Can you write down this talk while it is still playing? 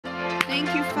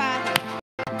Thank you, Father.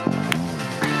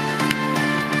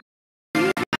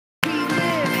 We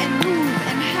live and move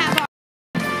and have our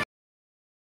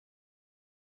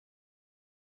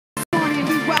this morning.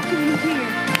 We welcome you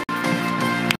here.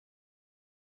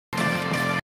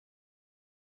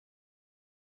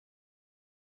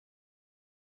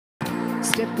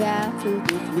 Step out of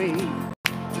the way,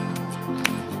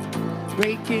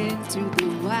 break into the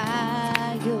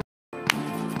wild,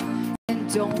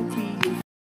 and don't be afraid.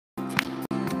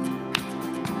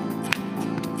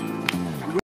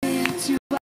 Run into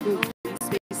other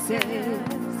spaces,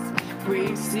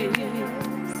 graces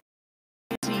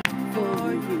waiting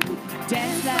for you.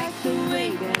 Dance like the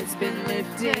weight has been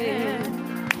lifted,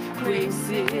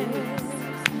 graces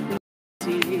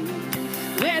waiting.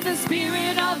 Where the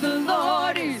Spirit of the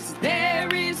Lord is,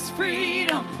 there is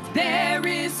freedom, there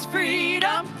is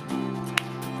freedom.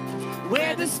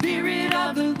 Where the Spirit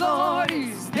of the Lord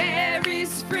is, there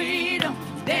is freedom,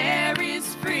 there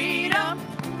is freedom.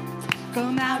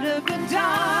 Come out of the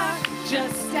dark,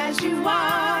 just as you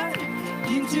are,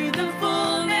 into the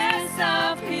fullness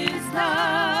of His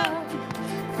love.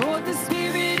 For the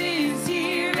Spirit is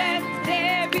here, and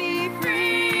there be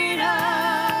freedom.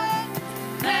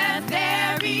 Let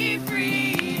there be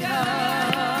freedom.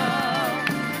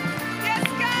 Yes,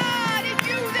 God, in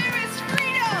you there is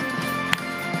freedom.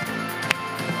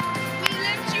 We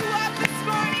lift you up this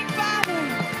morning, Father.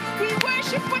 We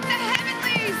worship with the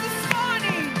heavenlies this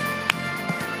morning.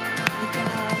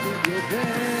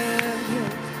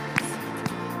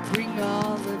 Bring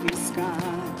all of your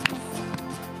scars.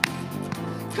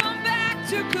 Come back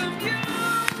to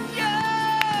communion.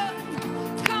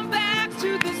 Come back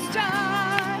to the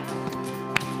start.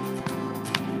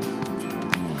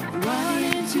 Run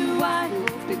into wide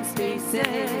open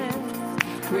spaces,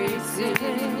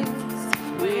 graces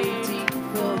waiting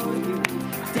for you.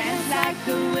 Dance like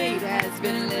the weight has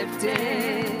been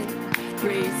lifted,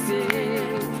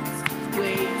 graces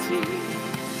waiting.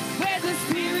 Where the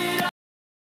Spirit of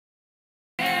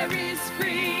there is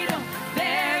freedom,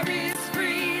 there is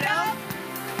freedom.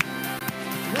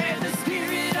 Where the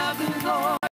Spirit of the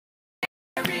Lord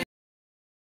there is.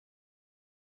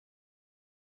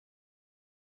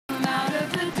 Come out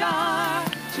of the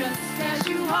dark, just as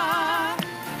you are,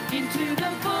 into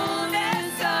the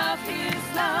fullness of His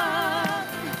love.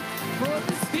 For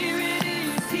the Spirit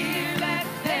is here, let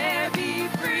there be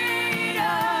freedom.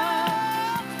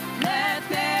 Let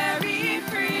there be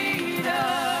freedom.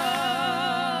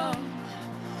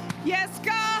 Yes,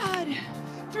 God,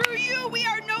 through you we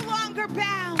are no longer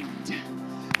bound.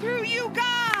 Through you,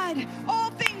 God, all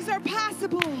things are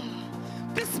possible.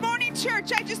 This morning,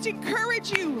 church, I just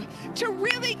encourage you to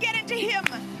really get into Him.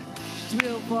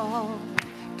 Will fall,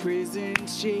 prison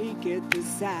shake at the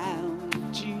sound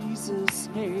of Jesus'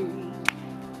 name.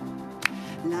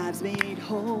 Lives made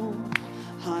whole,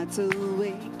 hearts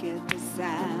awake at the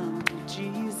sound of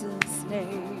Jesus'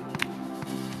 name.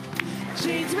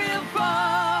 Chains will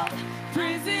fall,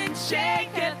 prison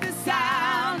shake at the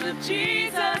sound of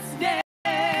Jesus' name.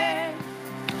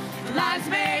 Lives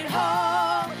made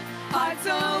whole, hearts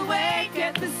awake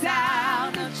at the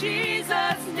sound of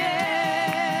Jesus' name.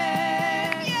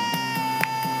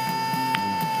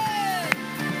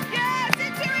 Yes,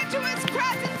 enter into His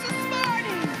presence this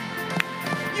morning.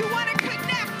 You want to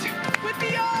connect with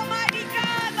the Almighty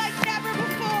God like never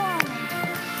before.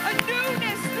 A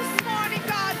newness this morning,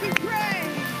 God, we pray.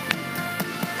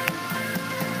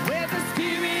 Where the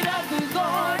Spirit of the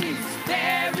Lord is,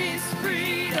 there is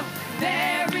freedom,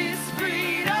 there is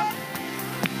freedom.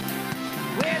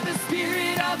 Where the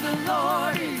Spirit of the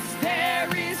Lord is, there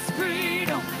is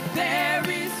freedom, there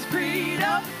is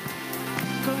freedom.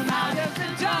 Come out of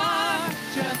the dark,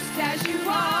 just as you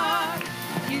are,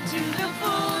 into the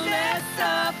fullness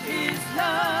of His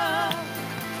love.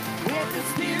 Where the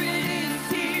Spirit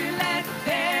is here, let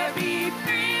there be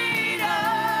freedom.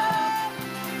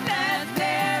 Let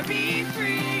there be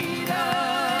freedom.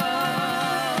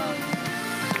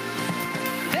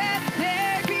 Let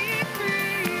there be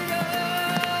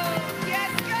freedom.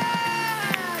 Yes,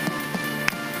 God.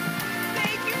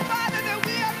 Thank you, Father, that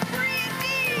we are free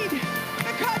indeed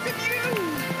because of you.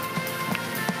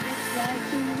 It's like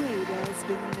the weight has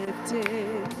been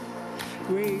lifted,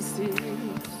 grace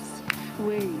is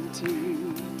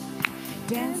waiting.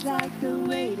 Dance like the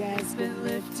weight has been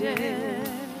lifted,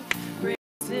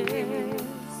 grace is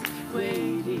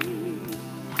waiting.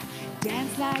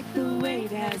 Dance like the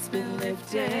weight has been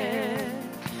lifted,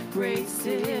 grace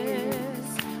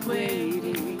is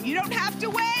waiting. You don't have to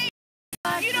wait.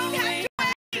 You don't have to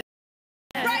wait.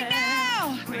 Right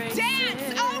now.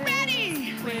 Dance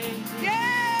already.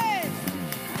 Yes.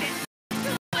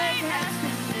 The weight has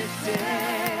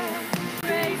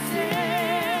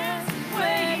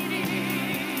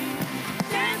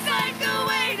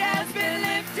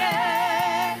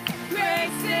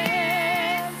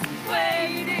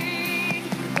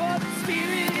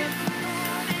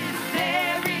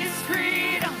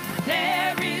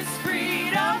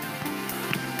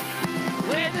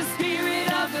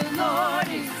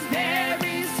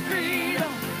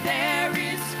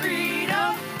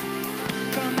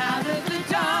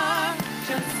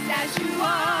as you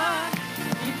are,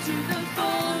 into the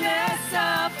fullness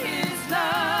of His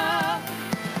love.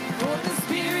 For the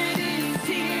Spirit is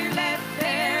here, let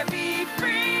there be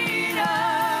freedom.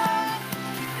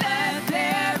 Let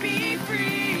there be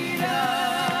freedom.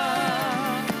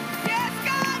 Yes,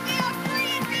 God, we are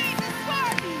free indeed this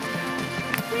morning.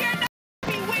 We are not to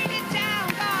be weighted down,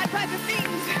 God, by the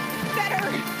things that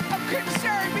are of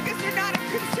concern because they're not of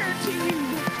concern to you.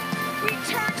 We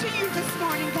turn to you this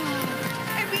morning, God,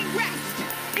 and we rest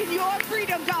in your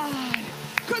freedom, God,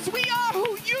 because we are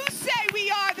who you say we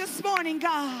are this morning,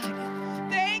 God.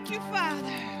 Thank you,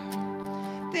 Father.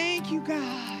 Thank you,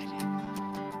 God.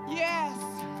 Yes.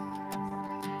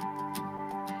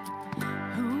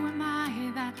 Who am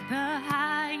I that the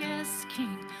highest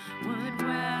King would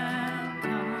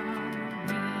welcome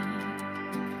me?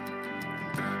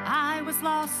 I was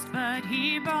lost, but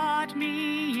He brought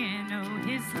me in. Oh,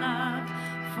 His love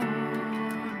for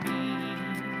me.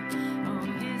 Oh,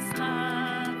 His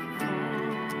love for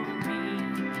me.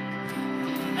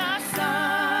 The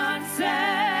sun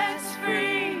sets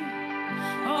free.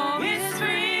 Oh, it's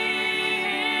free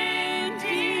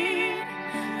indeed.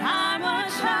 I'm a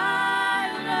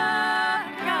child of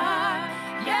God.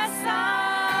 Yes, I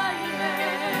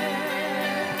am.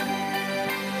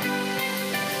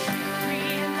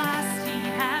 Free at last He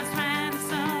has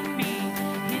ransomed me.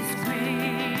 His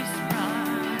grace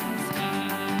runs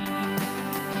deep.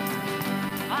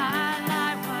 While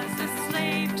I was a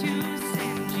slave to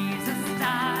sin, Jesus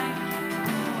died for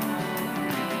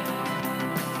me.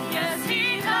 Yes, He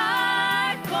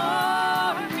died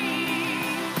for me.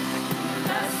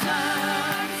 The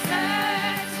sun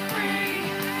sets free.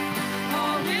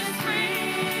 Oh, it's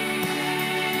free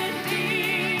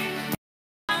indeed.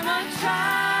 I'm a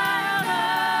child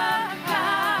of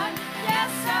God.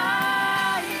 Yes, I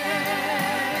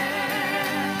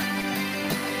am.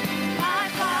 My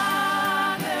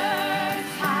Father's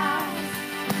house,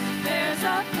 there's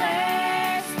a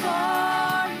place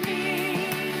for me.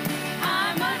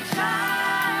 I'm a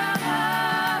child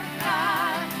of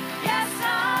God. Yes, I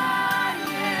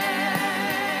am.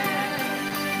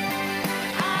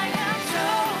 I am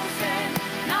chosen,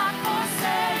 not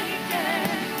forsaken.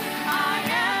 I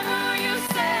am who you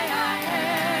say I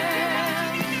am.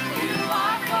 You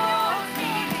are for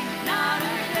me, not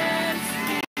against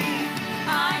me. I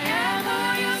am who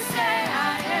you say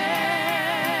I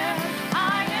am. I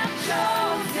am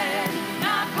chosen,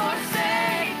 not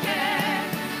forsaken.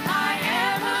 I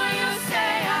am who you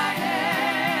say I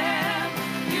am.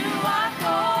 You are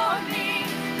for me,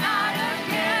 not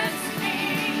against me.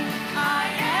 I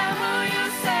am who you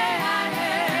say I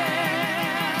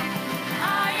am. I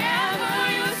am who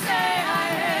you say I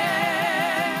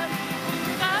am.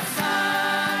 The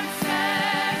sun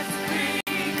sets free.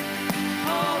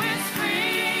 Oh, it's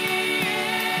free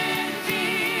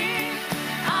indeed.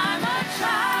 I'm a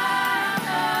child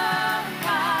of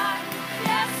God.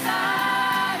 Yes, I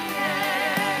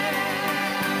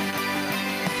am.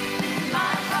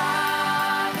 My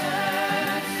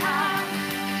Father's house,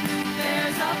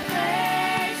 there's a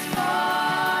place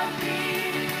for me.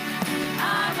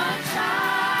 I'm a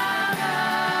child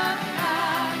of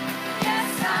God.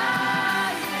 Yes,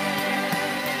 I am.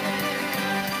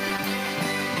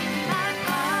 My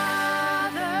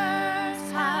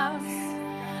Father's house,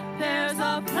 there's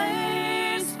a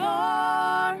place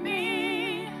for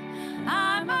me.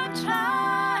 I'm a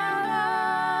child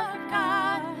of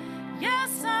God.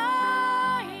 Yes, I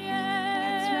am.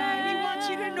 That's right. We want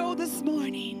you to know this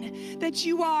morning that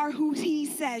you are who He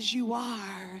says you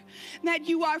are, that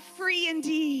you are free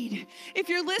indeed. If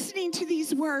you're listening to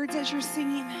these words as you're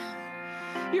singing them,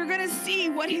 you're going to see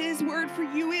what His word for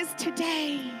you is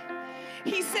today.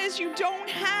 He says you don't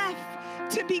have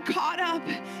to be caught up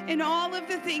in all of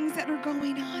the things that are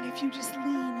going on if you just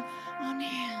lean on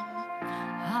Him.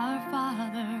 Our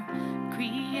Father,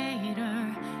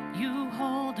 Creator, you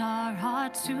hold our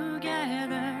hearts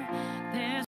together.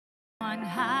 There's one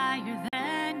higher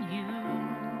than you.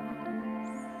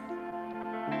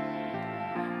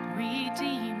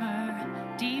 Redeemer,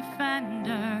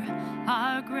 Defender,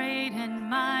 our great and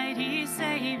mighty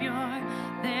Savior.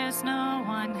 There's no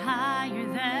one higher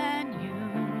than you.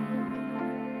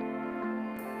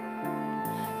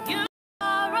 You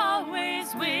are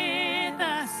always with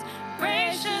us,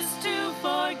 gracious to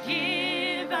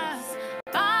forgive us.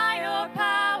 By your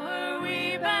power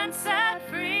we've been set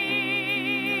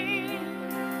free.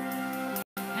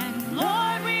 And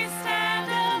Lord, we stand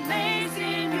amazed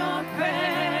in your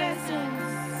presence,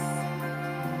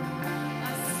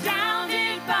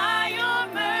 astounded by your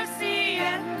mercy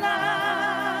and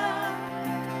love.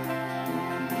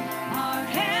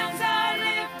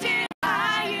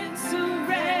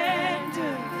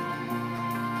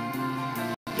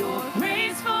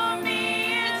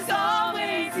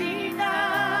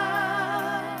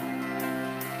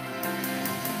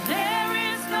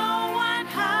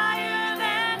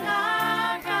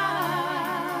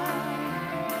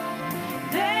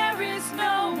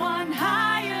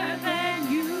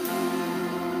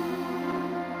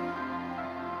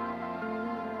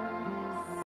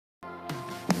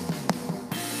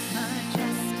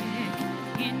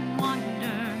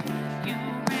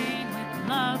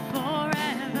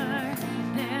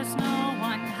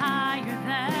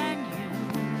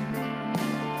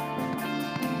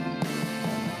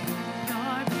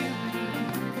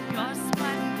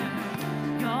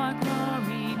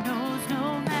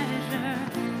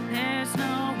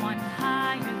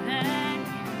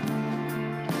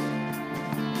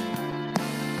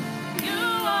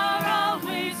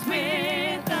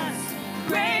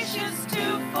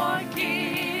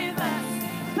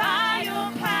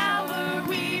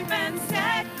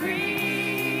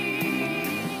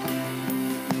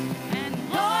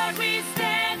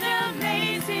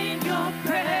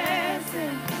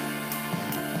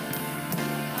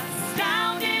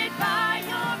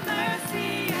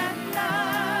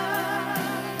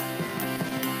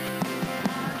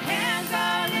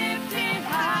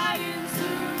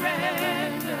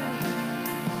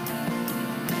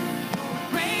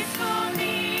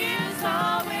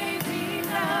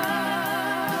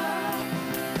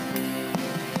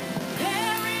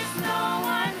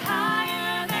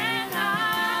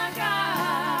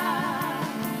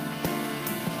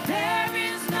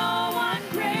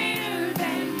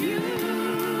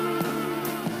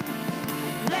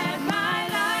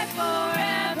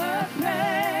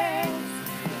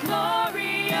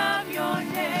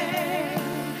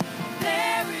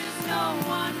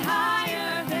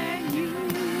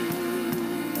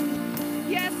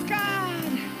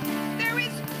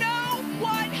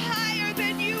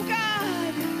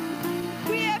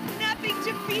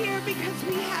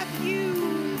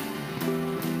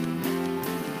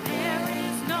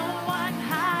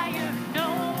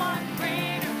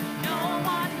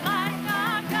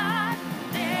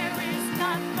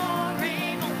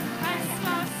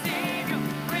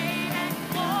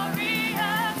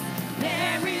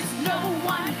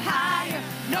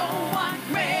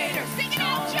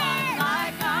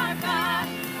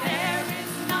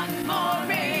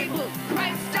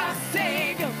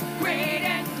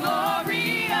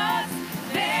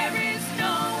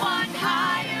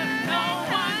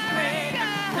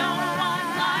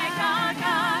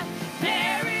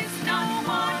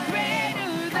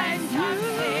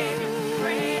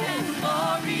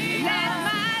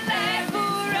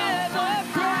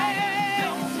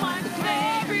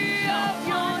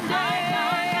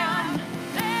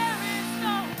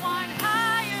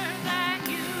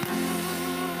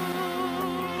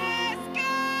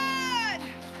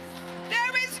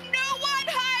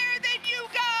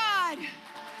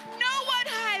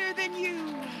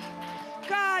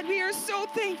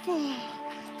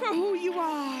 for who you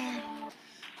are,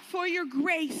 for your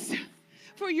grace,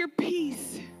 for your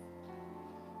peace.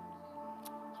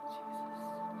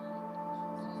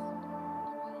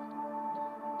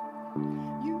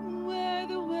 You were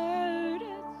the Word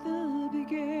at the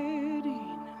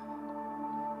beginning,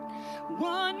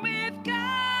 one with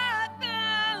God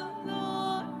the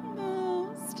Lord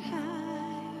Most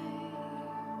High.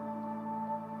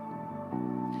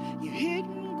 Your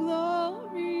hidden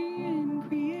glory in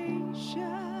creation,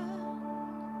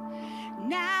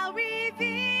 now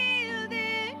revealed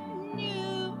in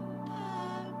you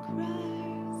are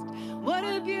Christ. What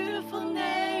a beautiful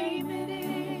name it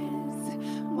is.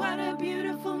 What a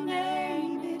beautiful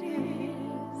name it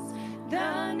is.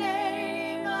 The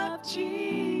name of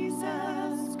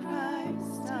Jesus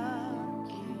Christ our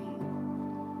King.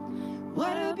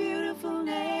 What a beautiful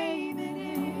name it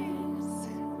is.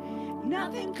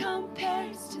 Nothing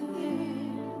compares to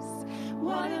this.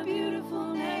 What a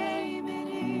beautiful name it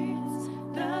is.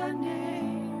 The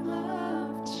name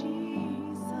of Jesus.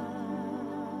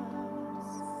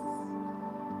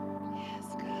 Yes,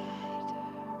 God.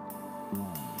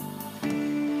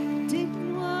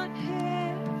 Didn't want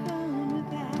heaven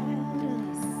without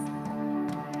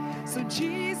us. So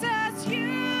Jesus,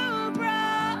 you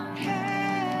brought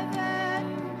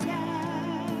heaven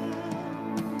down.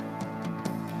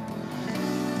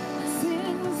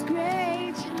 Sin was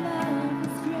great, your love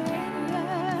was greater.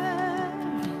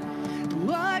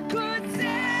 What could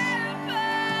separate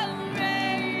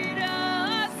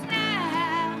us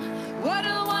now? What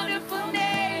a wonderful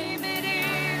name it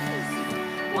is.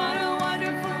 What a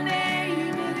wonderful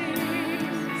name it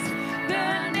is.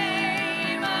 The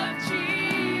name of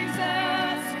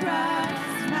Jesus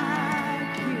Christ,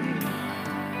 my King.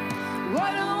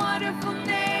 What a wonderful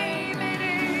name it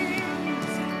is.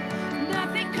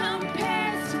 Nothing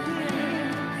compares to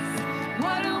this.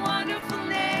 What a wonderful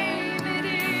name it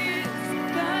is.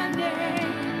 The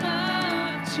name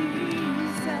of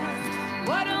Jesus.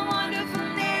 What a wonderful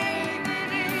name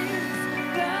it is.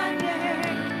 The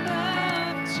name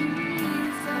of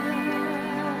Jesus.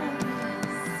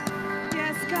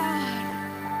 Yes,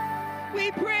 God. We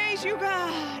praise you,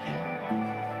 God.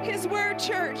 His word,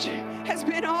 church, has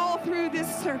been all through this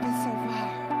service so far.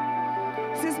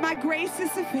 It says, my grace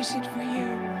is sufficient for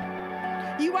you.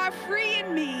 You are free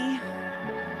in me.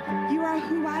 You are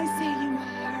who I say you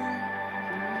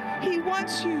are. He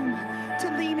wants you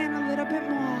to lean in a little bit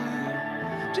more.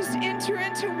 Just enter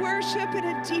into worship in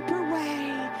a deeper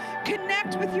way.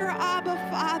 Connect with your Abba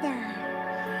Father.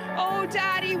 Oh,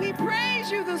 Daddy, we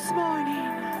praise you this morning.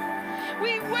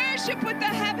 We worship with the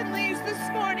heavenlies this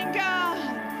morning, God.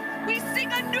 We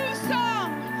sing a new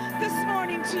song this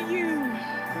morning to you.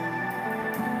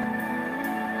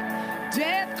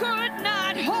 Death could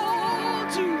not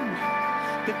hold you.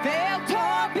 The veil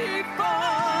tore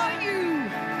before you.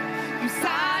 You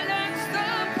silenced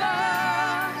the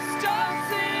burst of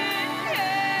sin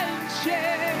and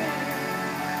shame.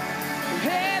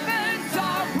 Heavens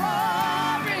are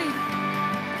roaring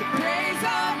the praise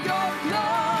of your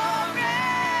glory.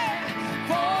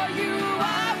 For you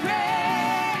are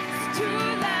raised to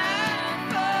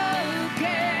life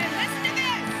again. Listen to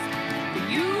this.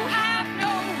 You have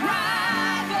no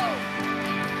rival.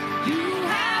 You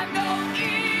have no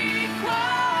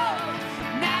equal.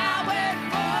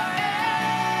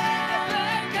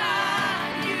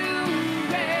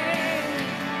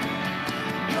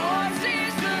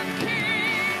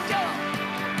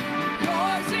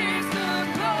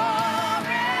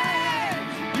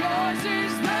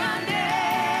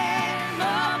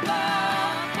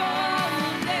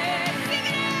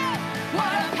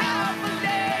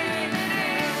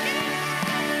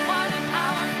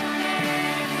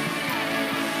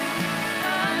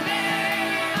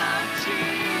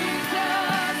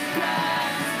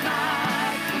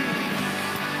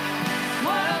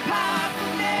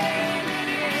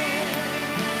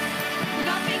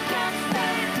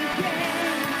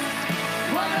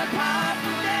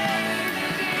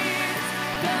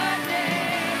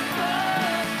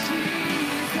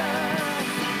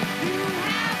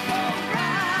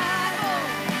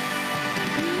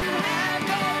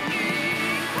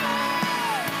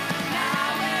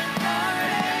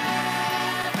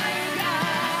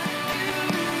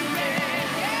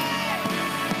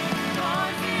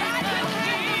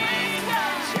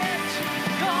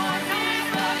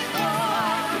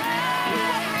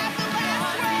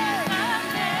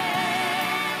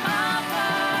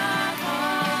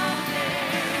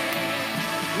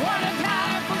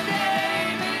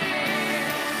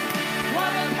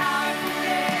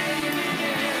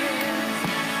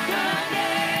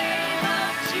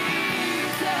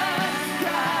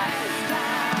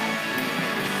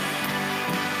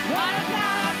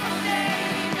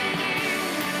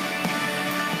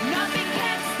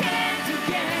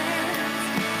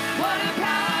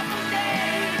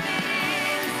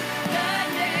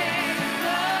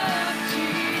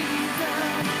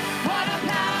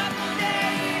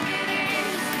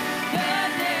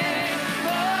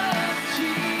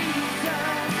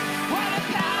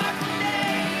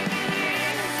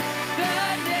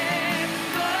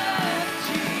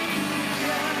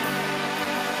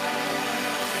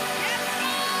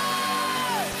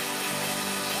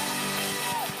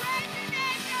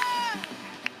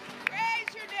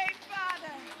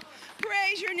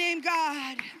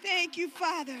 you,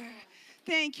 Father.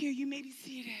 Thank you. You may be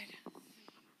seated.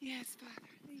 Yes, Father.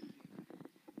 Thank you.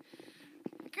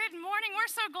 Good morning. We're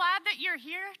so glad that you're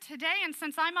here today. And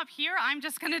since I'm up here, I'm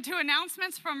just going to do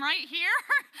announcements from right here.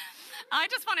 I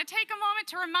just want to take a moment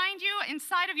to remind you,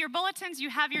 inside of your bulletins, you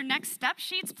have your next step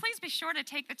sheets. Please be sure to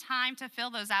take the time to fill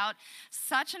those out.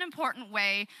 Such an important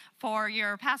way for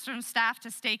your pastor and staff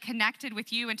to stay connected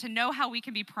with you and to know how we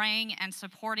can be praying and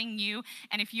supporting you.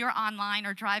 And if you're online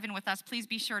or driving with us, please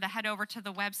be sure to head over to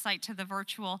the website to the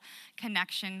virtual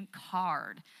connection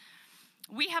card.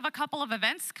 We have a couple of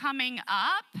events coming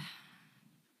up.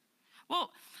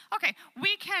 Well, okay,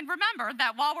 we can remember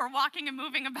that while we're walking and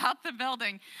moving about the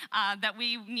building, that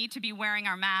we need to be wearing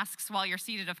our masks while you're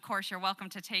seated. Of course, you're welcome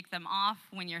to take them off.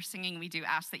 When you're singing, we do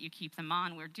ask that you keep them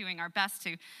on. We're doing our best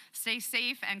to stay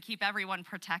safe and keep everyone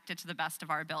protected to the best of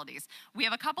our abilities. We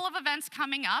have a couple of events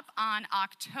coming up on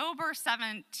October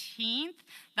 17th.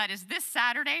 That is this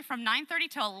Saturday from 9:30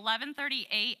 to 11:30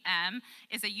 a.m.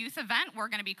 is a youth event. We're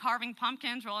going to be carving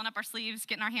pumpkins, rolling up our sleeves,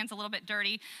 getting our hands a little bit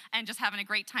dirty, and just having a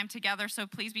great time together. So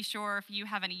please be sure, if you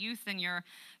have any youth in your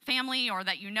family or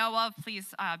that you know of,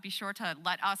 please be sure to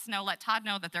let us know, let Todd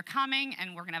know that they're coming,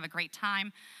 and we're going to have a great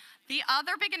time. The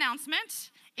other big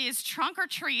announcement is Trunk or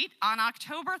Treat on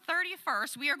October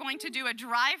 31st. We are going to do a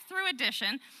drive-through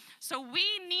edition. So we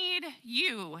need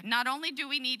you. Not only do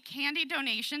we need candy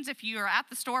donations, if you are at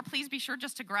the store, please be sure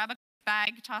just to grab a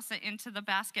bag, toss it into the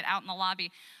basket out in the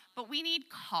lobby. But we need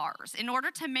cars. In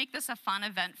order to make this a fun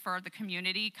event for the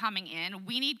community coming in,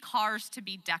 we need cars to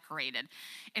be decorated.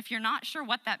 If you're not sure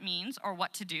what that means or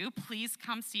what to do, please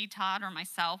come see Todd or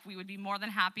myself. We would be more than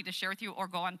happy to share with you, or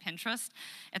go on Pinterest.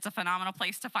 It's a phenomenal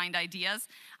place to find ideas.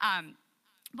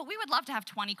 But we would love to have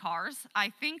 20 cars. I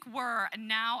think we're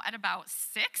now at about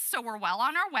 6, so we're well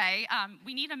on our way.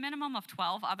 We need a minimum of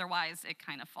 12, otherwise it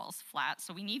kind of falls flat.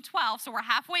 So we need 12, so we're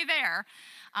halfway there,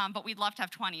 but we'd love to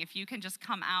have 20. If you can just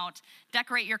come out,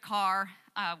 decorate your car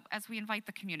as we invite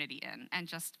the community in, and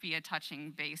just be a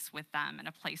touching base with them and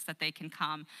a place that they can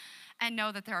come and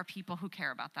know that there are people who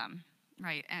care about them,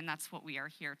 right? And that's what we are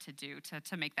here to do,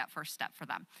 to make that first step for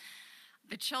them.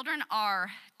 The children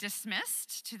are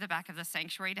dismissed to the back of the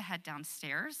sanctuary to head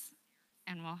downstairs,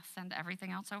 and we'll send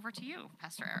everything else over to you,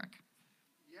 Pastor Eric.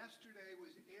 Yesterday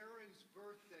was Aaron's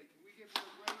birthday. Can we give her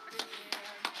a great big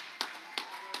hand?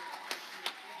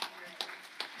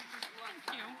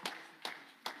 Thank you.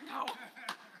 No.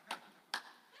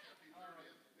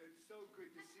 It's so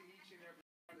good to see each and every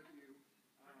one of you.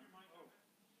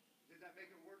 Did that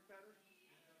make it work better?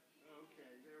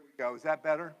 Okay, there we go. Is that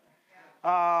better?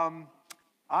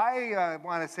 I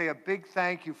want to say a big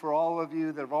thank you for all of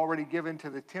you that have already given to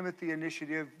the Timothy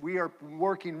Initiative. We are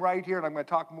working right here, and I'm going to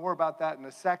talk more about that in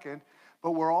a second,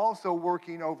 but we're also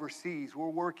working overseas. We're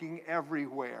working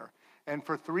everywhere. And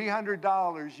for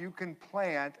 $300, you can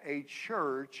plant a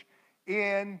church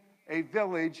in a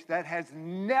village that has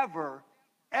never,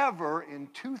 ever in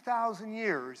 2,000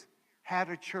 years had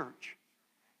a church.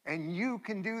 And you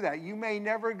can do that. You may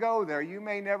never go there. You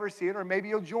may never see it, or maybe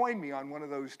you'll join me on one of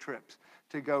those trips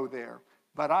to go there.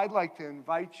 But I'd like to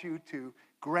invite you to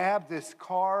grab this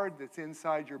card that's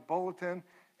inside your bulletin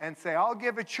and say, I'll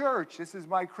give a church. This is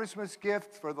my Christmas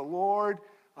gift for the Lord.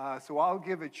 So I'll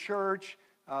give a church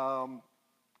 $300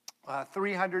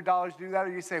 to do that.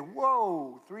 Or you say,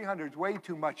 whoa, $300 is way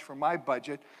too much for my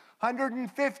budget.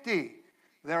 $150.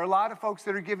 There are a lot of folks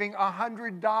that are giving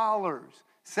 $100.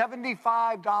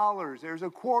 $75, there's a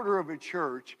quarter of a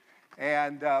church,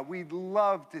 and we'd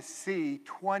love to see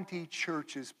 20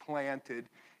 churches planted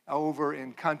over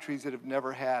in countries that have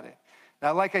never had it.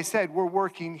 Now, like I said, we're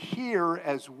working here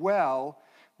as well.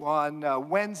 On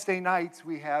Wednesday nights,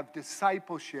 we have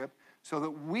discipleship so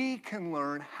that we can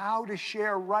learn how to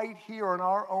share right here in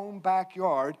our own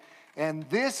backyard. And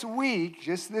this week,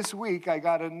 just this week, I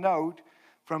got a note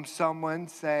from someone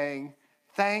saying,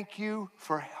 thank you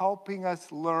for helping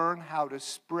us learn how to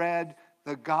spread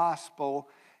the gospel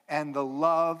and the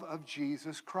love of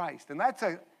Jesus Christ. And that's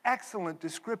an excellent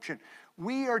description.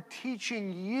 We are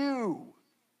teaching you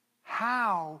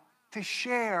how to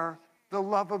share the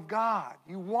love of God.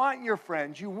 You want your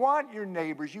friends, you want your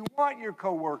neighbors, you want your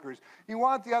coworkers, you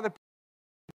want the other people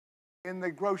in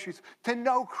the grocery store to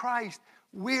know Christ.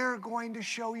 We're going to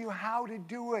show you how to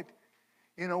do it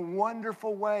in a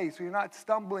wonderful way, so you're not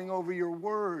stumbling over your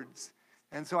words.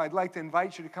 And so I'd like to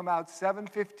invite you to come out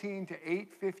 7:15 to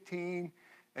 8:15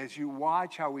 as you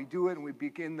watch how we do it, and we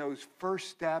begin those first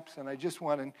steps. And I just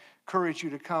want to encourage you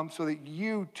to come so that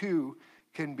you too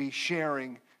can be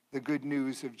sharing the good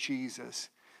news of Jesus.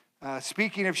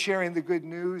 Speaking of sharing the good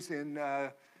news, in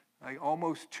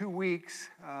almost 2 weeks,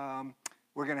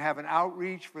 We're going to have an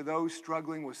outreach for those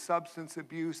struggling with substance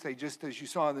abuse. They just, as you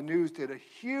saw in the news, did a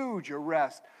huge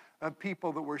arrest of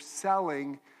people that were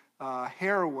selling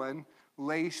heroin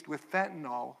laced with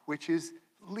fentanyl, which is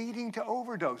leading to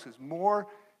overdoses. More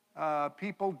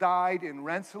people died in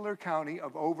Rensselaer County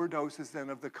of overdoses than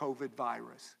of the COVID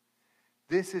virus.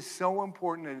 This is so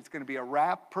important, and it's going to be a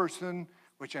rap person,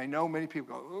 which I know many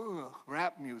people go, ugh,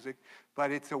 rap music,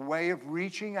 but it's a way of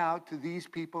reaching out to these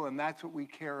people, and that's what we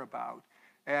care about.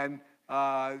 And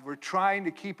we're trying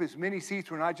to keep as many seats.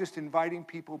 We're not just inviting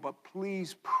people, but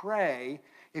please pray.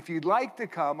 If you'd like to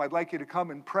come, I'd like you to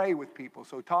come and pray with people.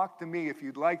 So talk to me if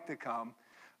you'd like to come.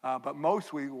 But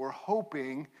mostly we're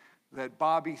hoping that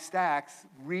Bobby Stacks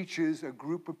reaches a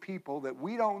group of people that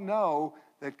we don't know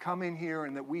that come in here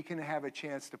and that we can have a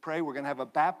chance to pray. We're going to have a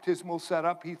baptismal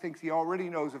setup. He thinks he already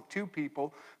knows of 2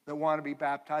 people that want to be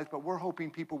baptized, but we're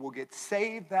hoping people will get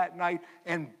saved that night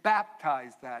and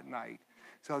baptized that night.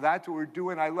 So that's what we're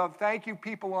doing. Thank you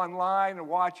people online and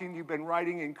watching. You've been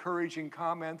writing encouraging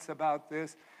comments about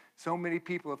this. So many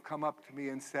people have come up to me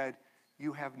and said,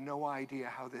 you have no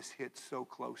idea how this hits so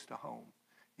close to home.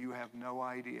 You have no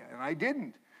idea. And I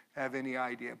didn't have any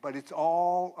idea, but it's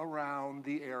all around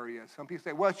the area. Some people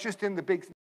say, well, it's just in the big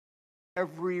cities.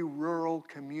 Every rural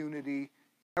community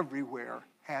everywhere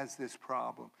has this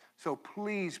problem. So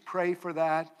please pray for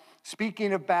that.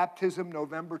 Speaking of baptism,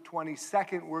 November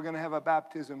 22nd, we're going to have a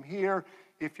baptism here.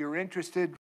 If you're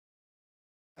interested,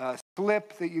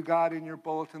 slip that you got in your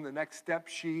bulletin, the next step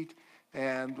sheet,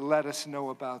 and let us know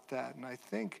about that. And I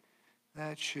think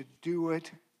that should do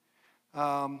it.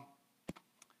 I'd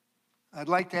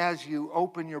like to ask you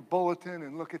open your bulletin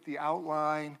and look at the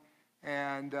outline.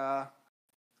 And,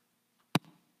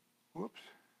 whoops.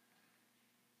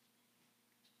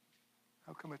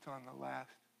 How come it's on the last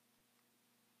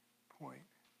point?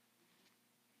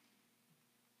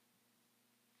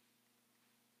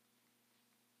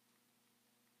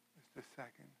 Just a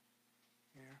second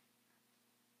here.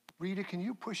 Rita, can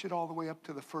you push it all the way up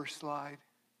to the first slide?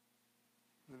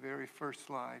 The very first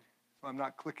slide. So I'm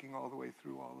not clicking all the way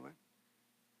through all of it.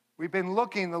 We've been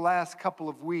looking the last couple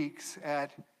of weeks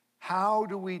at how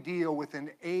do we deal with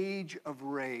an age of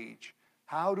rage?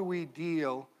 How do we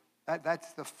deal,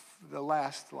 that's the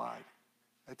last slide.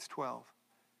 That's 12.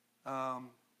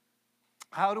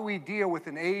 How do we deal with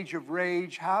an age of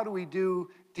rage? How do we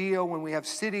deal when we have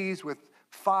cities with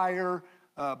fire,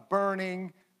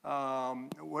 burning,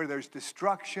 where there's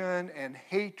destruction and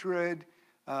hatred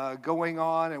going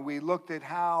on? And we looked at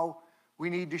how we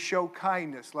need to show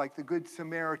kindness like the Good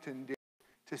Samaritan did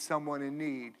to someone in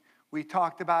need. We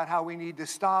talked about how we need to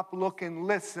stop, look, and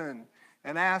listen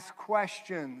and ask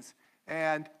questions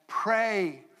and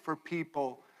pray for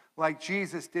people like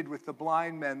Jesus did with the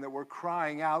blind men that were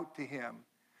crying out to him.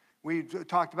 We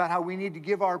talked about how we need to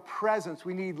give our presence.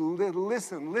 We need to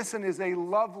listen. Listen is a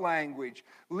love language.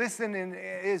 Listen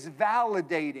is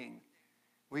validating.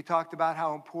 We talked about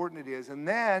how important it is. And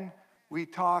then we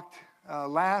talked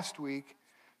last week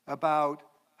about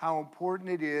how important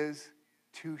it is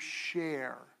to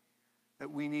share, that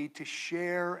we need to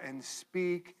share and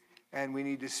speak, and we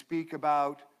need to speak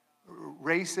about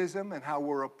racism and how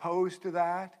we're opposed to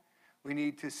that. We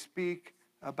need to speak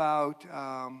about,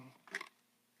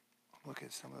 look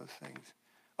at some of those things.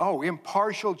 Oh,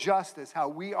 impartial justice, how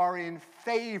we are in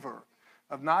favor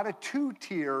of not a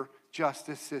 2-tier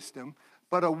justice system,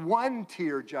 but a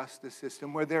 1-tier justice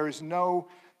system where there is no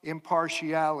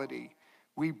impartiality.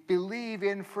 We believe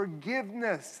in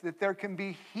forgiveness, that there can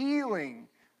be healing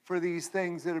for these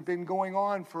things that have been going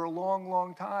on for a long,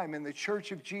 long time. And the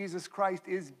Church of Jesus Christ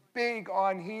is big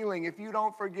on healing. If you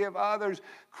don't forgive others,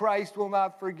 Christ will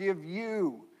not forgive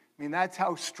you. I mean, that's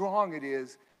how strong it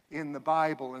is in the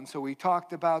Bible. And so we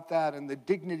talked about that and the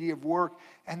dignity of work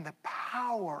and the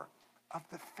power of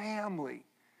the family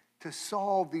to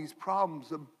solve these problems,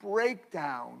 the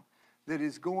breakdown that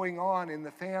is going on in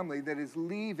the family that is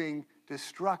leaving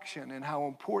destruction and how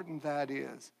important that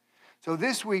is. So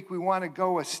this week we want to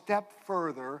go a step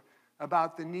further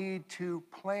about the need to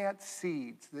plant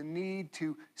seeds, the need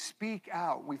to speak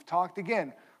out. We've talked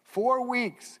again 4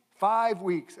 weeks, 5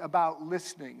 weeks about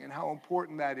listening and how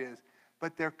important that is.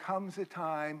 But there comes a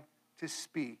time to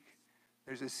speak.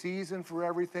 There's a season for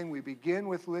everything. We begin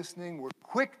with listening. We're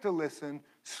quick to listen,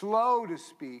 slow to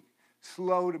speak,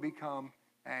 slow to become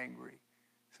angry.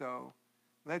 So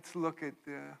let's look at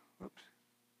the, whoops.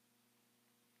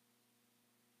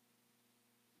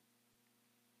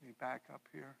 Let me back up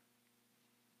here.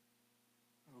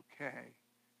 Okay.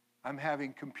 I'm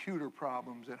having computer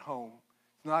problems at home.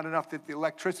 It's not enough that the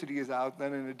electricity is out,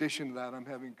 then in addition to that, I'm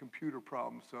having computer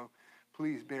problems. So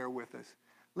please bear with us.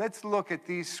 Let's look at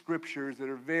these scriptures that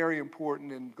are very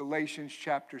important in Galatians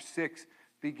chapter 6,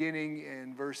 beginning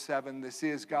in verse 7. This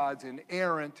is God's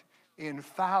inerrant,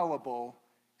 infallible,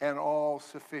 and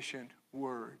all-sufficient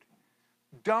word.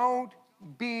 Don't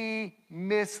be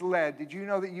misled. Did you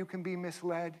know that you can be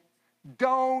misled?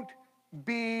 Don't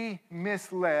be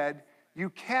misled. You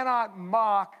cannot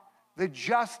mock the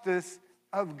justice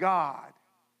of God.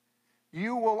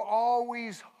 You will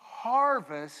always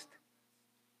harvest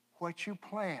what you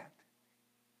plant.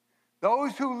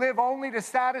 Those who live only to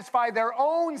satisfy their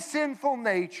own sinful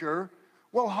nature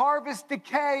will harvest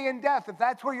decay and death. If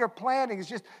that's where you're planting, it's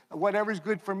just whatever's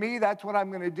good for me, that's what I'm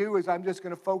going to do, is I'm just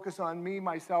going to focus on me,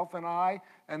 myself, and I,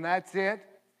 and that's it.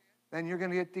 Then you're going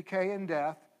to get decay and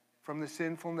death from the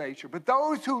sinful nature. But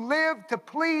those who live to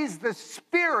please the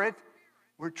Spirit,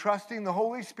 we're trusting the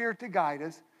Holy Spirit to guide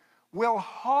us, will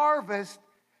harvest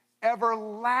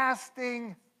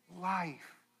everlasting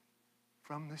life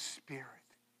from the Spirit.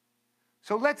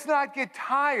 So let's not get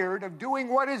tired of doing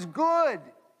what is good.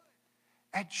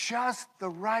 At just the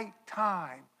right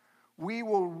time, we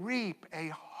will reap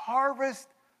a harvest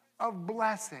of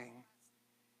blessing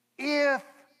if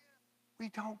we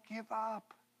don't give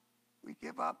up. We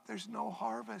give up, there's no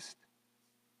harvest.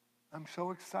 I'm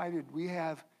so excited. We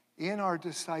have in our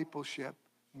discipleship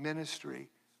ministry,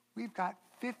 we've got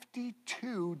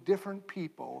 52 different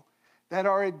people that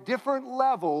are at different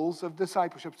levels of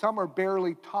discipleship. Some are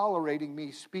barely tolerating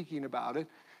me speaking about it,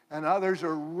 and others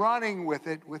are running with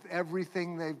it with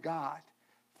everything they've got.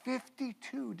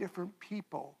 52 different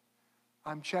people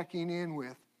I'm checking in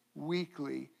with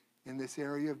weekly in this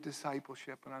area of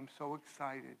discipleship, and I'm so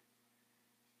excited.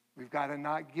 We've got to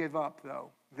not give up,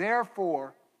 though.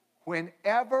 Therefore,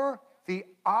 whenever the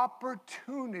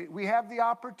opportunity, we have the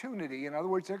opportunity, in other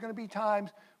words, there are going to be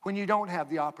times when you don't have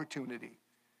the opportunity.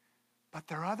 But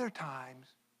there are other times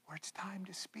where it's time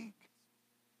to speak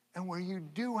and where you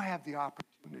do have the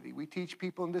opportunity. We teach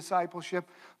people in discipleship,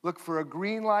 look for a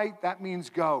green light, that means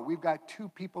go. We've got 2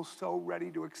 people so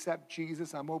ready to accept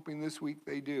Jesus. I'm hoping this week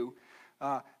they do.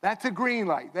 That's a green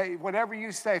light. Whatever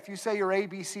you say, if you say your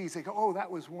ABCs, they go, oh, that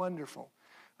was wonderful.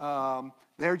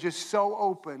 They're just so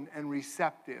open and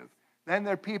receptive. Then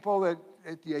there are people that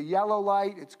at the yellow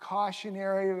light, it's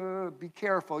cautionary, be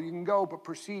careful, you can go, but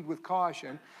proceed with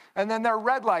caution. And then there are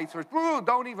red lights, or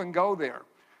don't even go there.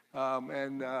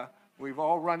 We've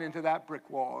all run into that brick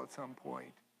wall at some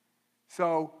point.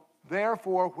 So,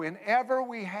 therefore, whenever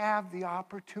we have the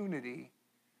opportunity,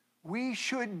 we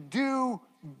should do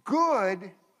good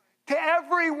to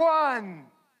everyone.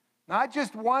 Not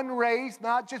just one race,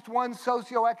 not just one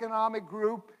socioeconomic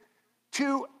group,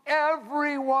 to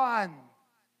everyone,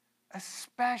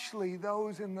 especially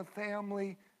those in the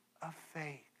family of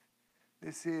faith.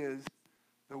 This is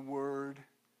the word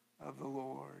of the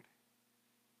Lord.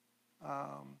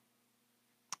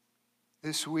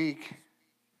 This week,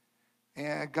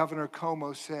 Governor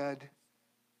Cuomo said,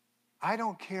 I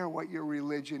don't care what your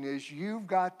religion is, you've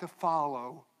got to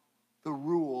follow the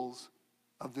rules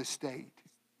of the state.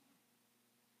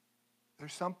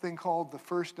 There's something called the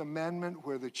First Amendment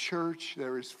where the church,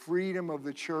 there is freedom of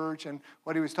the church. And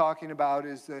what he was talking about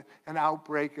is an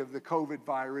outbreak of the COVID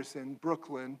virus in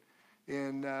Brooklyn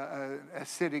in a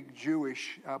Hasidic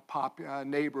Jewish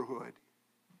neighborhood.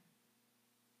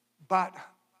 But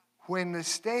when the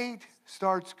state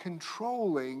starts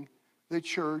controlling the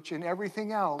church and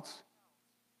everything else,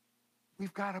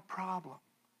 we've got a problem.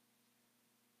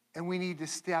 And we need to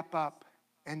step up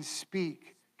and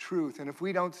speak truth. And if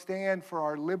we don't stand for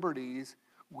our liberties,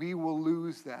 we will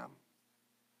lose them.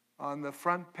 On the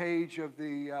front page of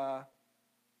the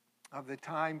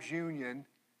Times Union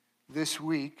this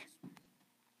week,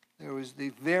 there was the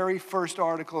very first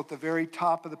article at the very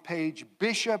top of the page.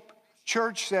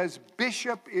 Church says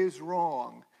Bishop is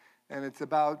wrong. And it's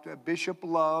about Bishop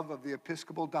Love of the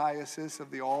Episcopal Diocese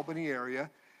of the Albany area.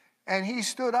 And he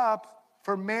stood up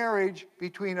for marriage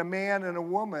between a man and a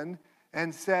woman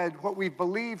and said, what we've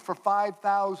believed for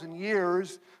 5,000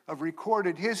 years of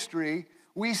recorded history,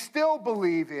 we still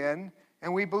believe in,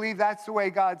 and we believe that's the way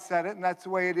God said it, and that's the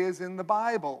way it is in the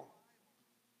Bible.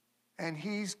 And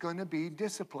he's going to be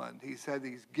disciplined. He said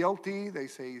he's guilty. They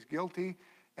say he's guilty.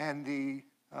 And the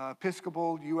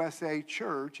Episcopal USA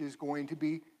Church is going to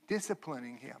be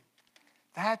disciplining him.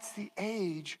 That's the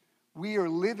age we are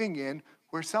living in,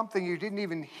 where something you didn't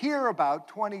even hear about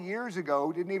 20 years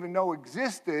ago, didn't even know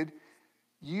existed,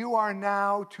 you are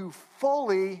now to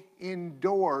fully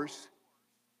endorse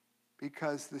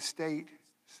because the state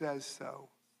says so.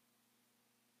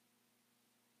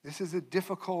 This is a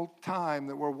difficult time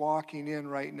that we're walking in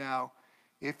right now.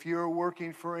 If you're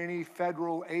working for any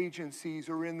federal agencies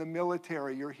or in the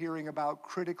military, you're hearing about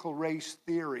critical race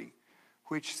theory,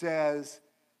 which says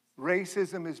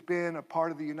racism has been a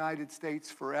part of the United States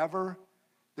forever.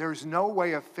 There's no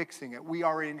way of fixing it. We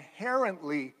are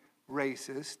inherently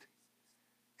racist,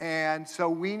 and so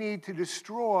we need to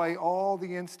destroy all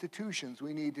the institutions.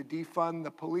 We need to defund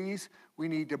the police. We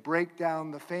need to break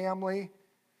down the family.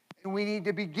 And we need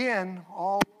to begin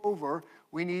all over.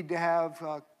 We need to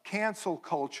have cancel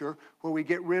culture where we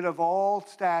get rid of all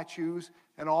statues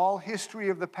and all history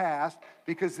of the past,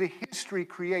 because the history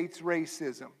creates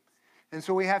racism. And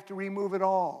so we have to remove it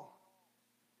all.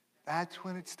 That's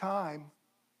when it's time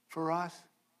for us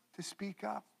to speak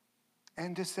up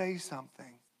and to say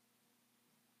something.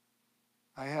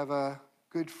 I have a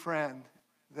good friend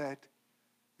that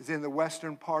is in the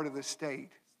western part of the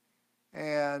state,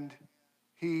 and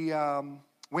he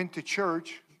went to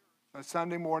church a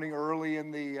Sunday morning early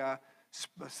in the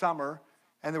summer,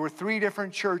 and there were 3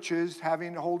 different churches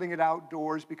holding it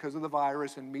outdoors because of the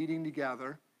virus and meeting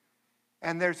together.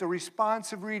 And there's a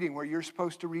responsive reading where you're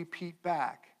supposed to repeat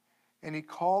back. And he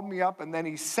called me up, and then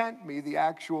he sent me the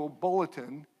actual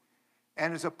bulletin.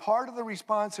 And as a part of the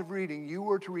responsive reading, you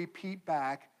were to repeat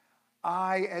back,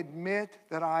 "I admit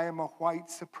that I am a white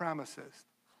supremacist."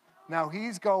 Now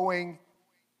he's going,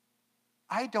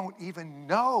 I don't even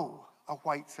know a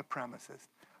white supremacist.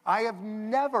 I have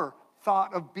never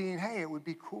thought of being, hey, it would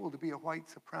be cool to be a white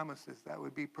supremacist. That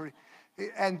would be pretty.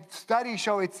 And studies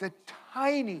show it's a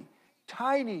tiny,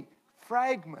 tiny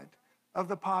fragment of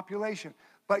the population.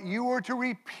 But you were to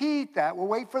repeat that. Well,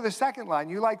 wait for the second line.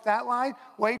 You like that line?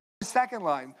 Wait for the second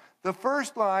line. The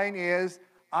first line is,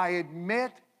 I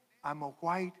admit I'm a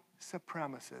white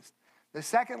supremacist. The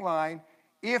second line,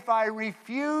 if I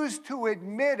refuse to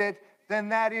admit it, then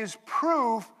that is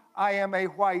proof I am a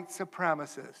white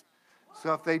supremacist.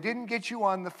 So if they didn't get you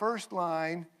on the first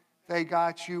line, they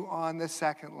got you on the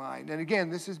second line. And again,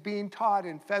 this is being taught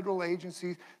in federal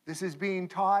agencies. This is being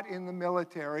taught in the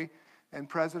military. And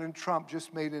President Trump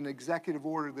just made an executive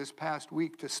order this past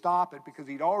week to stop it, because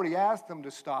he'd already asked them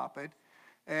to stop it.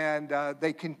 And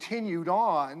they continued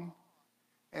on.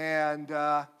 And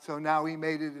so now he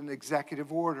made it an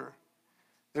executive order.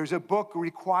 There's a book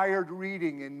required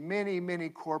reading in many, many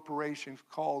corporations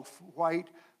called White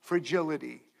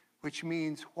Fragility, which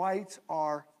means whites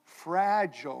are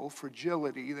fragile,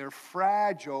 fragility. They're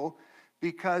fragile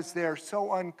because they're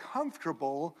so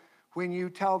uncomfortable when you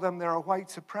tell them they're a white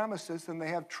supremacist, and they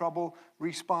have trouble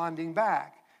responding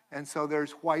back. And so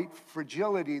there's white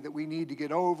fragility that we need to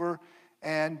get over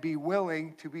and be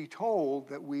willing to be told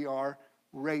that we are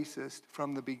racist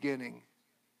from the beginning.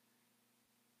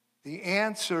 The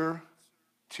answer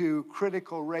to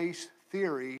critical race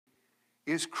theory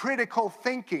is critical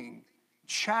thinking,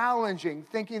 challenging,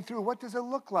 thinking through, what does it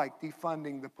look like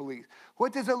defunding the police?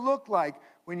 What does it look like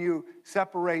when you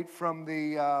separate from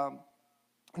the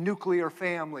nuclear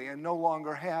family and no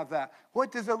longer have that?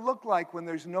 What does it look like when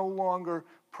there's no longer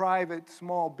private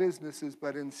small businesses,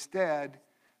 but instead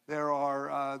there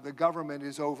are, the government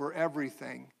is over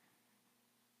everything?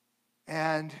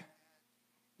 And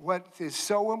what is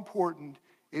so important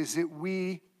is that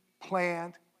we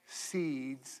plant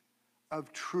seeds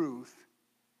of truth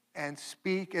and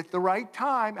speak at the right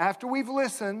time, after we've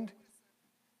listened,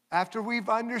 after we've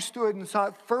understood and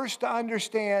sought first to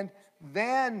understand,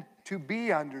 then to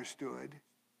be understood.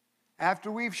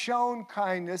 After we've shown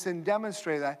kindness and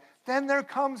demonstrated that, then there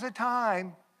comes a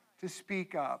time to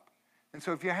speak up. And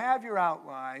so if you have your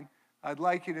outline, I'd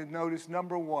like you to notice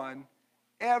number 1,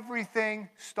 everything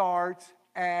starts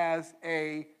as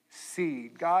a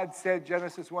seed. God said,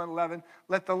 Genesis 1:11,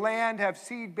 let the land have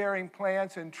seed-bearing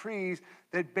plants and trees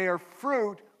that bear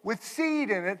fruit with seed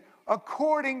in it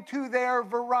according to their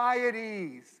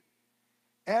varieties.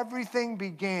 Everything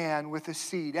began with a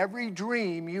seed. Every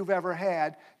dream you've ever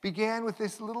had began with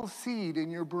this little seed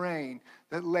in your brain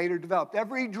that later developed.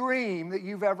 Every dream that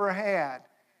you've ever had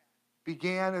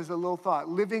began as a little thought.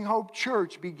 Living Hope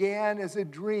Church began as a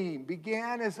dream,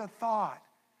 began as a thought,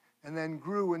 and then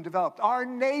grew and developed. Our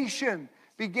nation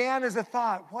began as a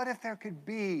thought. What if there could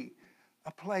be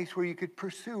a place where you could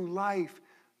pursue life,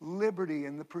 liberty,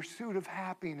 and the pursuit of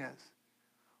happiness?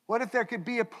 What if there could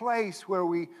be a place where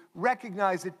we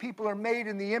recognize that people are made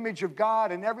in the image of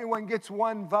God and everyone gets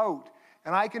one vote?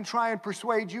 And I can try and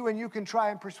persuade you and you can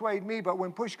try and persuade me, but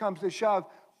when push comes to shove,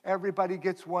 everybody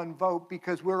gets one vote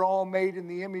because we're all made in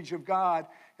the image of God.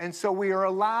 And so we are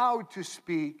allowed to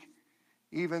speak,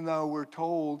 even though we're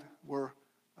told we're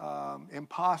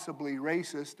impossibly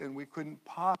racist and we couldn't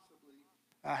possibly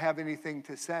have anything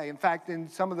to say. In fact, in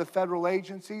some of the federal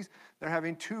agencies, they're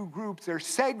having two groups. They're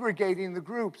segregating the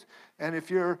groups. And if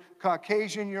you're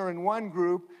Caucasian, you're in one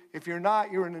group. If you're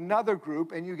not, you're in another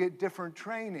group, and you get different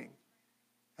training.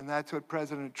 And that's what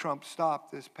President Trump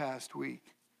stopped this past week.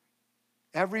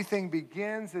 Everything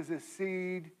begins as a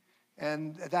seed,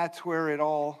 and that's where it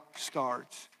all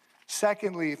starts.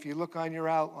 Secondly, if you look on your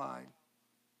outline,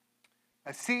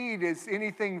 a seed is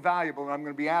anything valuable, and I'm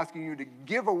going to be asking you to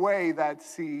give away that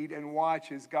seed and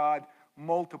watch as God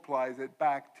multiplies it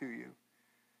back to you.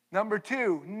 Number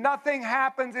two, nothing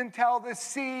happens until the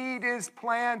seed is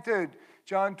planted.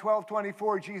 John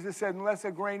 12:24, Jesus said, unless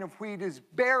a grain of wheat is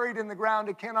buried in the ground,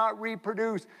 it cannot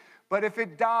reproduce. But if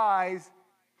it dies,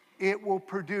 it will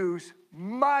produce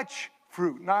much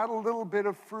fruit, not a little bit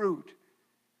of fruit.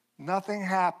 Nothing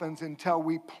happens until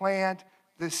we plant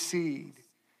the seed.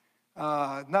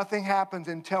 Nothing happens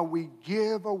until we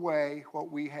give away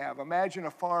what we have. Imagine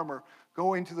a farmer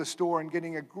going to the store and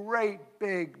getting a great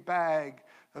big bag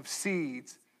of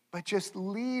seeds, but just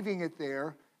leaving it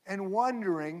there and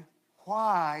wondering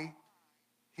why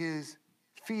his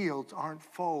fields aren't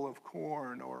full of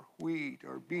corn or wheat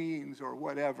or beans or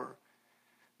whatever.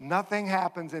 Nothing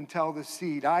happens until the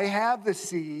seed. I have the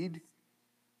seed.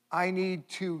 I need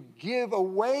to give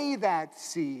away that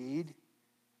seed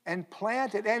and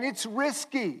plant it. And it's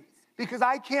risky because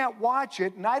I can't watch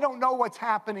it and I don't know what's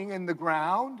happening in the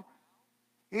ground.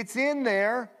 It's in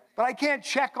there, but I can't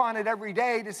check on it every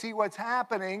day to see what's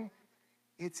happening.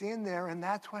 It's in there, and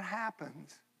that's what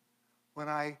happens when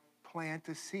I plant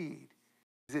a seed.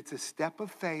 It's a step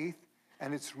of faith,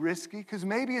 and it's risky because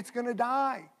maybe it's going to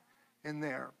die in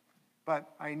there. But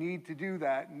I need to do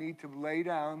that, need to lay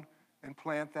down and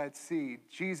plant that seed.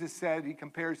 Jesus said, he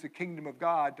compares the kingdom of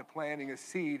God to planting a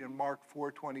seed in Mark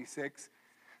 4:26.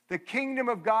 The kingdom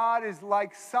of God is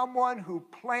like someone who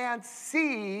plants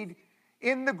seed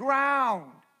in the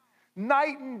ground.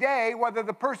 Night and day, whether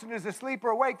the person is asleep or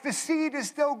awake, the seed is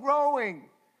still growing.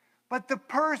 But the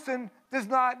person does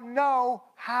not know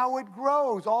how it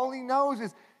grows. All he knows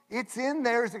is it's in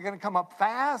there. Is it going to come up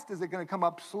fast? Is it going to come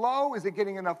up slow? Is it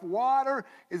getting enough water?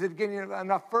 Is it getting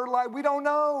enough fertilizer? We don't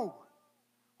know.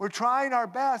 We're trying our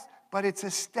best, but it's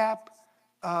a step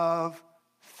of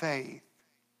faith.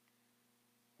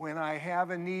 When I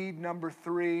have a need, number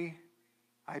three,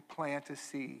 I plant a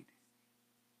seed.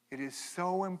 It is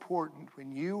so important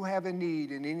when you have a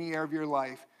need in any area of your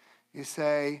life, you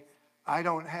say, I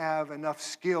don't have enough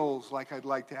skills like I'd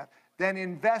like to have. Then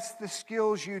invest the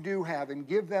skills you do have and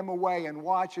give them away and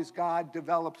watch as God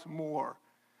develops more.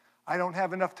 I don't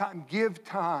have enough time. Give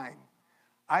time.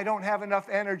 I don't have enough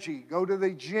energy. Go to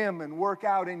the gym and work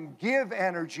out and give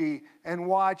energy and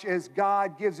watch as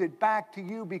God gives it back to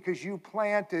you because you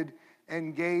planted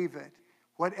and gave it.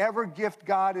 Whatever gift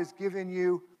God has given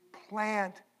you,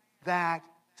 plant that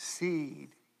seed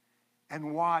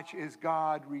and watch as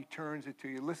God returns it to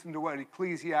you. Listen to what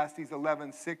Ecclesiastes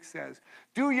 11:6 says.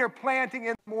 Do your planting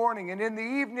in the morning and in the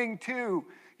evening too.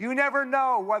 You never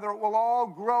know whether it will all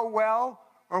grow well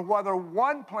or whether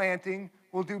one planting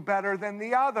will do better than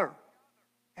the other.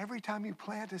 Every time you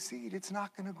plant a seed, it's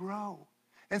not going to grow.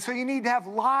 And so you need to have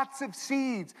lots of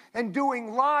seeds and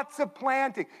doing lots of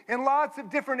planting in lots of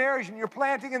different areas. And you're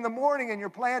planting in the morning and you're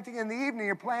planting in the evening,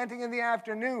 you're planting in the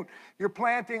afternoon. You're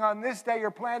planting on this day,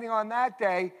 you're planting on that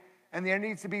day. And there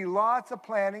needs to be lots of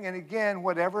planting. And again,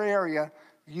 whatever area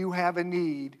you have a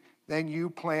need, then you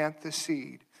plant the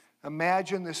seed.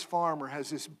 Imagine this farmer has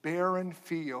this barren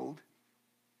field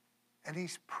and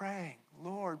he's praying,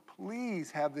 Lord,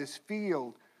 please have this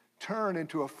field turn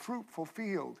into a fruitful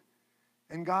field.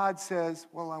 And God says,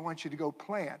 well, I want you to go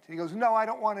plant. He goes, no, I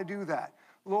don't want to do that.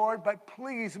 Lord, but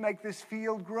please make this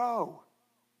field grow.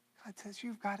 God says,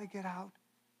 you've got to get out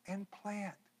and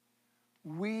plant.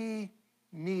 We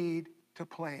need to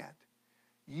plant.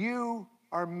 You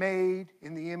are made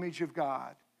in the image of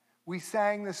God. We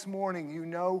sang this morning,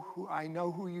 I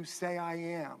know who you say I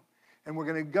am. And we're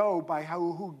going to go by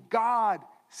who God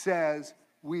says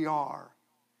we are.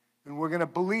 And we're going to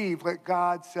believe what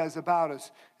God says about us.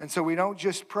 And so we don't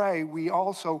just pray, we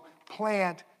also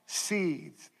plant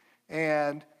seeds.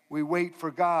 And we wait for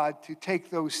God to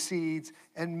take those seeds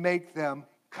and make them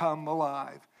come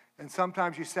alive. And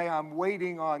sometimes you say, I'm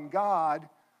waiting on God.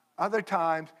 Other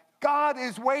times, God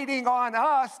is waiting on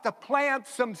us to plant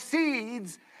some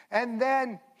seeds, and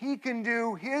then he can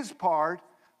do his part,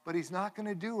 but he's not going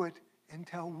to do it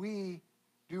until we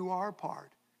do our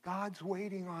part. God's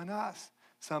waiting on us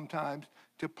sometimes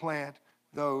to plant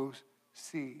those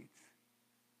seeds.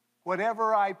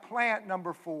 Whatever I plant,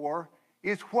 number 4,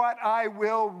 is what I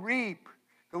will reap.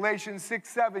 Galatians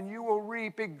 6:7, you will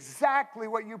reap exactly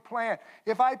what you plant.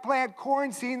 If I plant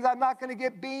corn seeds, I'm not going to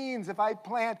get beans. If I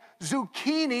plant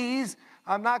zucchinis,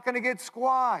 I'm not going to get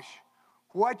squash.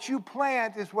 What you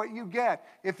plant is what you get.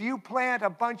 If you plant a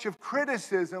bunch of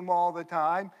criticism all the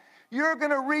time, you're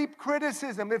going to reap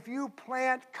criticism. If you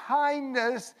plant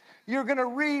kindness, you're going to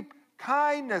reap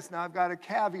kindness. Now, I've got a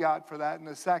caveat for that in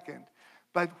a second.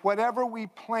 But whatever we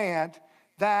plant,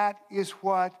 that is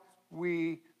what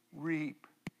we reap.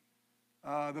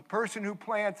 The person who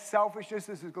plants selfishness,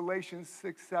 this is Galatians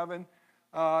 6:7,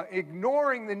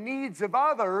 ignoring the needs of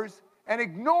others and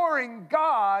ignoring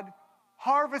God,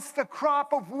 harvests the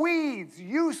crop of weeds,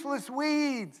 useless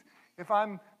weeds. If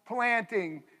I'm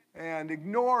planting and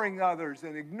ignoring others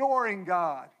and ignoring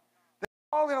God, that's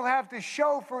all he'll have to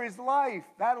show for his life.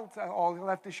 That's all he'll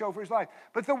have to show for his life.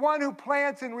 But the one who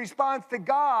plants in response to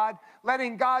God,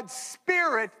 letting God's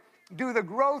Spirit do the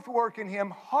growth work in him,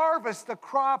 harvest the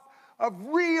crop of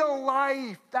real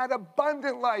life, that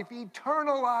abundant life,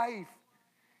 eternal life.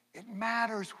 It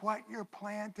matters what you're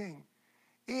planting.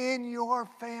 In your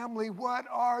family, what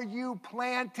are you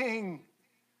planting?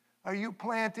 Are you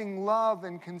planting love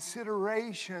and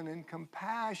consideration and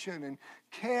compassion and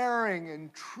caring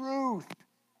and truth?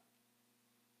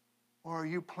 Or are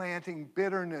you planting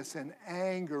bitterness and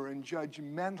anger and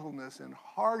judgmentalness and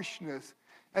harshness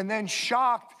and then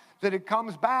shocked that it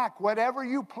comes back? Whatever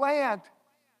you plant,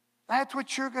 that's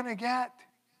what you're going to get.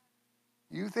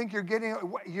 You think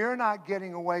you're not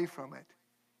getting away from it.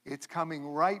 It's coming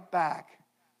right back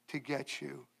to get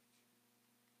you.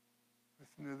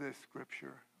 Listen to this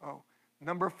scripture.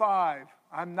 Number 5,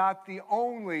 I'm not the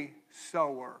only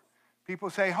sower. People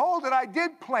say, hold it, I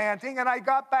did planting and I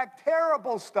got back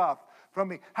terrible stuff from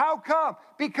me. How come?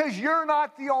 Because you're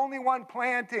not the only one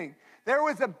planting. There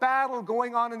was a battle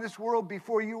going on in this world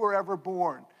before you were ever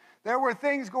born. There were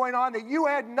things going on that you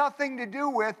had nothing to do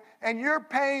with, and you're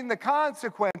paying the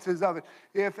consequences of it.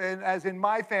 As in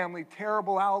my family,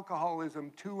 terrible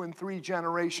alcoholism 2 and 3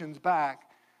 generations back,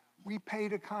 we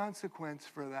paid a consequence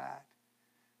for that.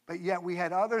 But yet we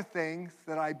had other things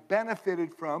that I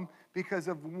benefited from because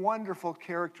of wonderful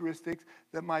characteristics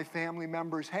that my family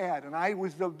members had. And I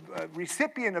was the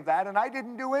recipient of that, and I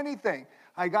didn't do anything.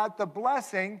 I got the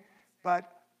blessing,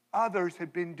 but others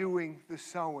had been doing the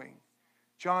sowing.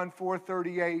 John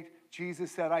 4:38,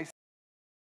 Jesus said,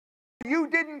 you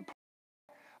didn't plant.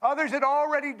 Others had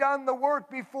already done the work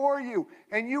before you,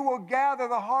 and you will gather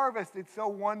the harvest. It's so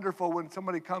wonderful when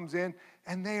somebody comes in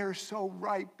and they are so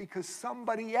ripe because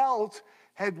somebody else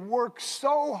had worked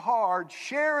so hard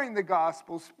sharing the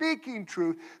gospel, speaking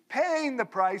truth, paying the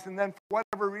price, and then for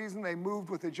whatever reason they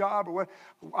moved with a job or what.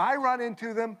 I run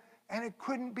into them, and it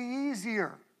couldn't be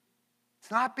easier. It's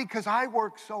not because I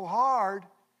worked so hard.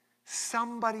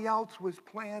 Somebody else was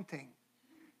planting,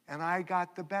 and I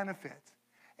got the benefits.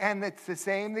 And it's the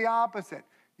same, the opposite.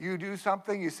 You do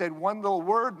something, you said one little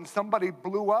word, and somebody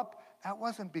blew up. That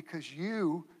wasn't because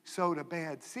you sowed a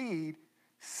bad seed.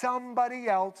 Somebody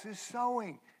else is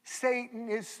sowing. Satan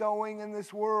is sowing in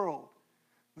this world.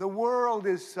 The world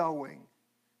is sowing.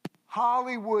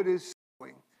 Hollywood is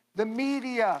sowing. The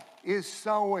media is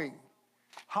sowing.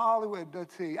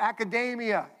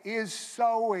 Academia is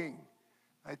sowing.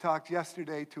 I talked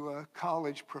yesterday to a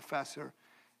college professor,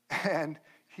 and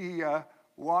he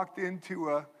walked into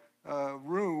a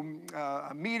room,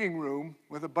 a meeting room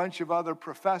with a bunch of other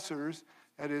professors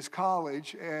at his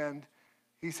college, and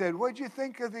he said, what'd you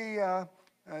think of the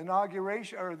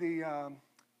inauguration or the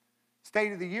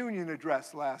State of the Union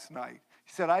address last night?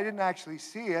 He said, I didn't actually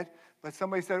see it, but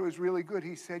somebody said it was really good.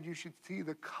 He said, you should see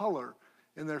the color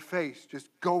in their face. Just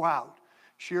go out.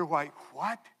 Sheer white.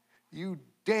 What? You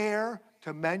dare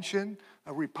to mention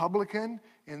a Republican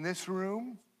in this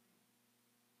room?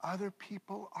 Other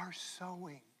people are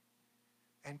sowing,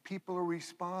 and people are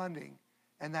responding.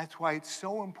 And that's why it's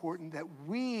so important that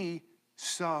we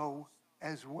sow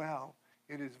as well.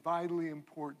 It is vitally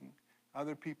important.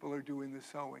 Other people are doing the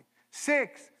sowing.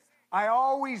 6, I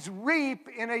always reap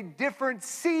in a different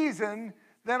season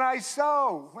than I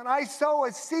sow. When I sow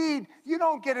a seed, you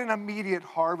don't get an immediate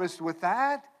harvest with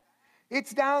that.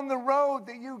 It's down the road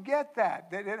that you get that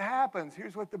it happens.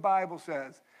 Here's what the Bible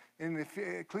says in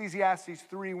Ecclesiastes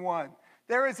 3:1.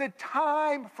 There is a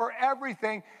time for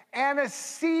everything and a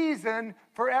season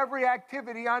for every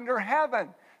activity under heaven.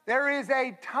 There is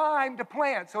a time to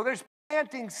plant. So there's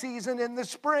planting season in the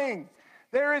spring.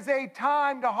 There is a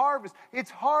time to harvest.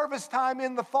 It's harvest time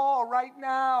in the fall right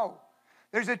now.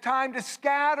 There's a time to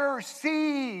scatter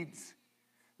seeds.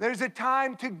 There's a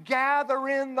time to gather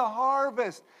in the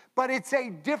harvest. But it's a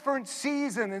different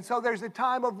season. And so there's a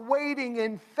time of waiting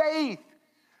in faith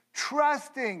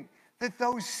trusting that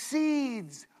those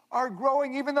seeds are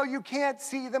growing, even though you can't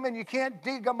see them and you can't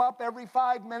dig them up every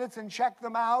 5 minutes and check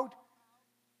them out.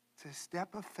 It's a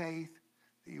step of faith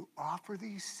that you offer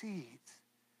these seeds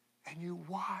and you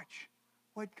watch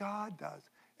what God does.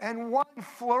 And one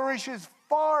flourishes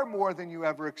far more than you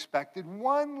ever expected.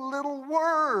 One little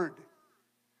word.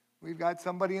 We've got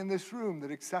somebody in this room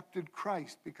that accepted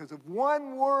Christ because of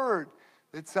one word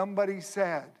that somebody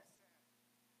said.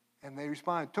 And they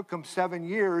responded. It took them 7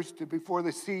 years before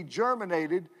the seed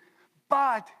germinated,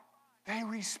 but they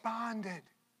responded.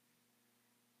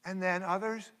 And then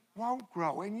others won't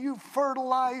grow. And you've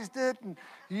fertilized it, and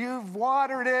you've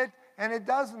watered it, and it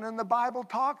doesn't. And the Bible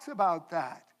talks about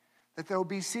that there will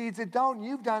be seeds that don't.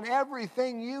 You've done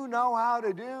everything you know how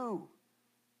to do.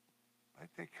 But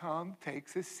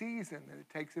takes a season, and it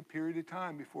takes a period of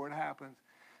time before it happens.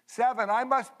 7, I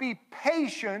must be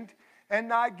patient and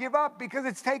not give up because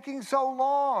it's taking so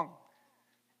long.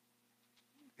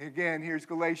 Again, here's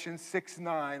Galatians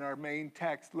 6:9, our main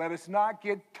text. Let us not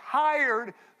get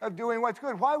tired of doing what's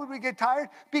good. Why would we get tired?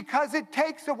 Because it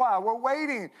takes a while. We're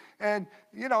waiting. And,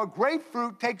 a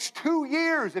grapefruit takes 2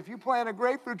 years. If you plant a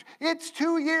grapefruit, it's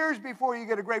 2 years before you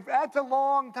get a grapefruit. That's a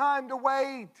long time to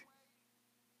wait.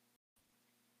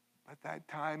 But that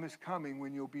time is coming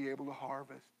when you'll be able to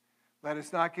harvest. Let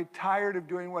us not get tired of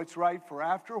doing what's right, for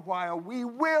after a while, we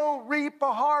will reap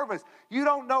a harvest. You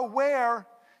don't know where.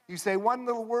 You say one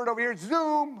little word over here,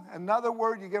 zoom. Another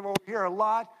word you give over here, a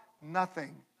lot.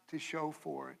 Nothing to show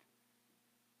for it.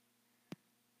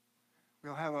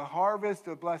 We'll have a harvest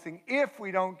of blessing if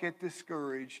we don't get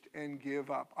discouraged and give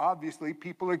up. Obviously,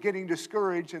 people are getting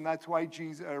discouraged, and that's why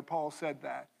Paul said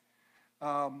that.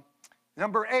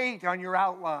 Number 8 on your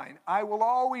outline, I will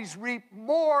always reap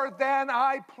more than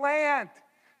I plant.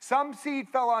 Some seed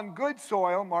fell on good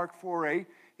soil, Mark 4:8.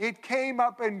 It came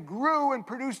up and grew and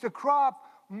produced a crop,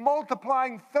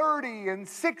 multiplying 30 and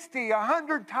 60,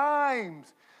 100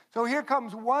 times. So here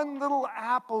comes one little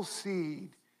apple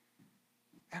seed,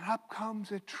 and up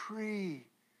comes a tree.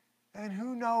 And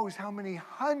who knows how many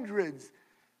hundreds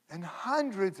and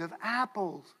hundreds of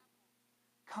apples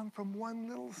come from one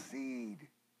little seed.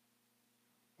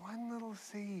 One little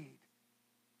seed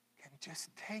can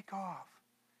just take off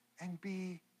and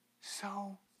be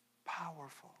so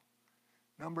powerful.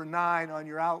 Number 9 on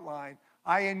your outline,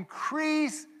 I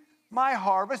increase my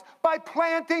harvest by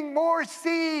planting more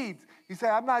seeds. You say,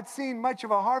 I'm not seeing much of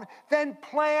a harvest. Then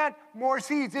plant more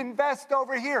seeds. Invest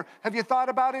over here. Have you thought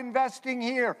about investing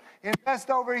here? Invest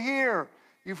over here.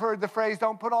 You've heard the phrase,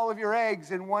 don't put all of your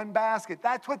eggs in one basket.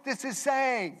 That's what this is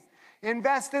saying.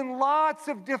 Invest in lots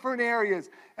of different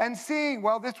areas and seeing,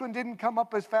 well, this one didn't come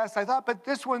up as fast as I thought, but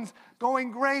this one's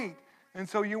going great. And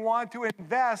so you want to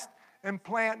invest and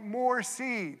plant more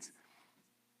seeds.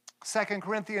 2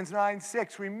 Corinthians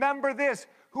 9:6, remember this,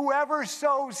 whoever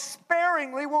sows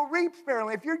sparingly will reap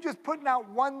sparingly. If you're just putting out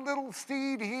one little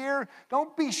seed here,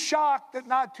 don't be shocked that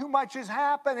not too much is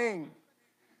happening.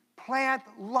 Plant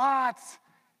lots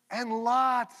and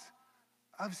lots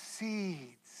of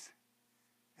seeds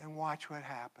and watch what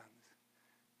happens.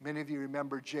 Many of you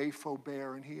remember Jay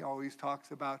Faubert, and he always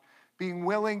talks about being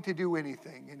willing to do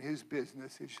anything in his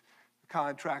business, his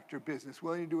contractor business,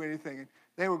 willing to do anything. And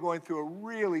they were going through a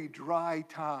really dry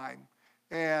time.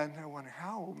 And I wonder,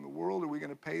 how in the world are we going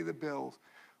to pay the bills?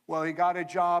 Well, he got a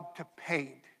job to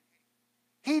paint.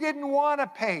 He didn't want to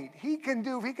paint. He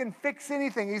can fix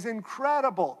anything. He's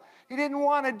incredible. He didn't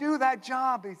want to do that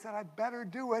job. He said, I better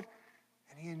do it.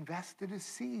 And he invested a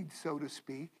seed, so to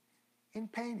speak, in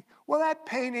painting. Well, that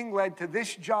painting led to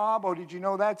this job. Oh, did you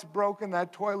know that's broken?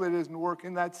 That toilet isn't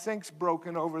working. That sink's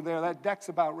broken over there. That deck's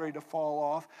about ready to fall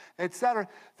off, etc.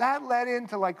 That led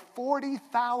into like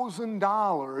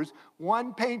 $40,000,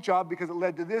 one paint job, because it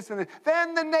led to this and this.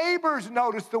 Then the neighbors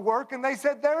noticed the work, and they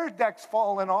said their deck's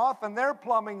falling off, and their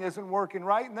plumbing isn't working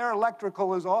right, and their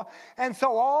electrical is off. And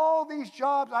so all these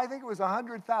jobs, I think it was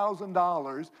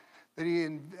 $100,000 that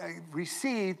he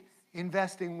received,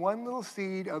 investing one little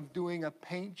seed of doing a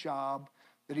paint job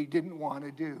that he didn't want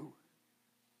to do.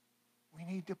 We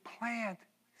need to plant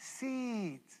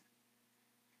seeds.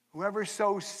 Whoever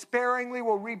sows sparingly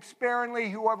will reap sparingly.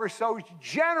 Whoever sows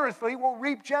generously will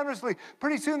reap generously.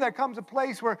 Pretty soon there comes a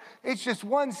place where it's just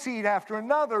one seed after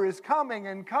another is coming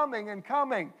and coming and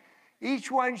coming. Each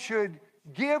one should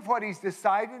give what he's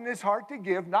decided in his heart to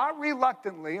give, not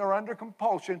reluctantly or under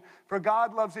compulsion, for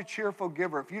God loves a cheerful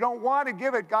giver. If you don't want to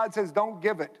give it, God says, don't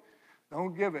give it.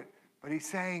 Don't give it. But he's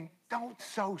saying, don't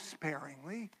sow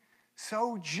sparingly.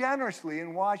 Sow generously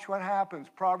and watch what happens.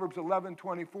 Proverbs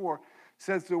 11:24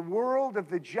 says, the world of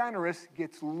the generous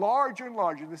gets larger and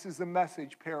larger. This is the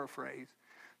Message paraphrase.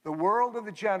 The world of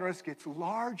the generous gets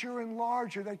larger and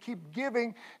larger. They keep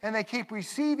giving and they keep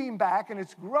receiving back, and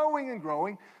it's growing and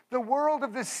growing. The world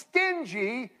of the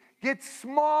stingy gets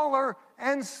smaller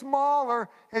and smaller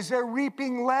as they're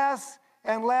reaping less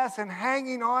and less and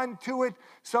hanging on to it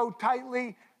so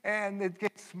tightly, and it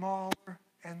gets smaller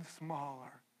and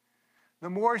smaller. The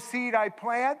more seed I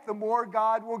plant, the more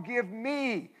God will give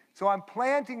me. So I'm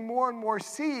planting more and more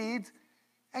seeds,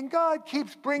 and God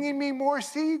keeps bringing me more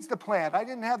seeds to plant. I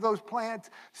didn't have those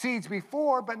seeds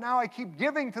before, but now I keep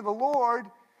giving to the Lord,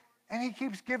 and he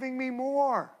keeps giving me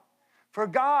more. For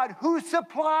God, who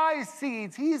supplies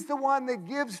seeds, he's the one that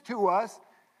gives to us.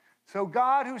 So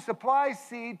God, who supplies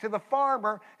seed to the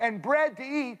farmer and bread to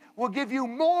eat, will give you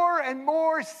more and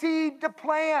more seed to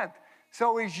plant.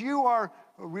 So as you are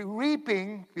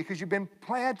reaping, because you've been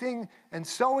planting and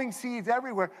sowing seeds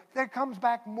everywhere, there comes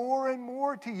back more and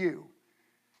more to you.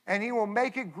 And he will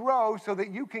make it grow so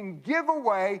that you can give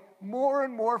away more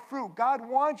and more fruit. God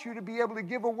wants you to be able to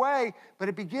give away, but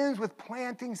it begins with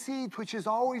planting seeds, which is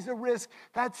always a risk.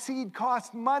 That seed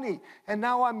costs money, and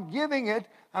now I'm giving it.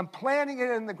 I'm planting it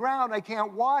in the ground. I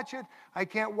can't watch it. I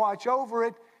can't watch over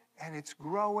it, and it's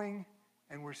growing,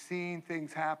 and we're seeing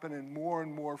things happen, and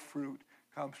more fruit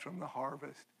comes from the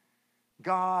harvest.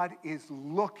 God is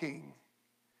looking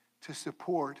to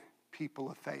support people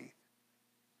of faith.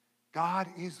 God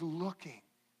is looking.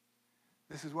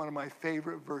 This is one of my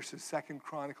favorite verses, 2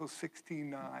 Chronicles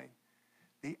 16:9.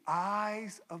 The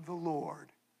eyes of the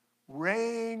Lord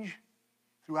range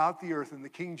throughout the earth. In the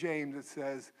King James it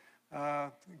says,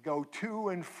 go to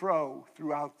and fro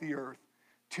throughout the earth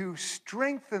to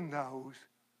strengthen those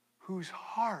whose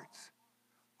hearts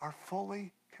are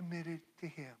fully committed to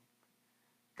him.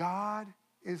 God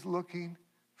is looking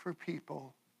for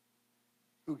people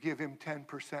who give him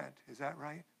 10%. Is that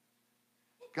right?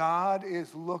 God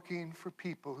is looking for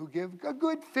people who give a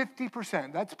good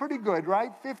 50%. That's pretty good,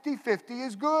 right? 50-50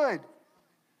 is good.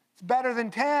 It's better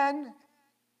than 10.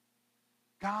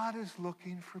 God is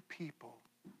looking for people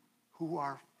who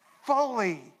are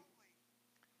fully,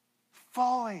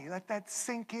 let that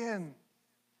sink in,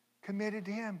 committed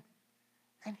to him.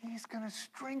 And he's going to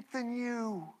strengthen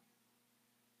you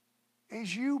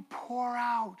as you pour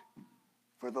out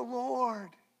for the Lord.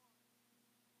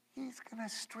 He's going to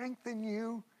strengthen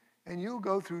you, and you'll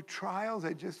go through trials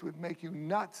that just would make you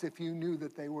nuts if you knew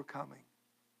that they were coming.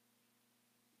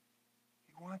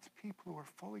 He wants people who are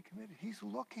fully committed. He's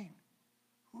looking.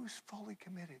 Who's fully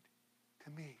committed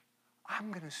to me?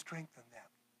 I'm going to strengthen them.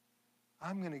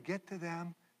 I'm going to get to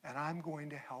them, and I'm going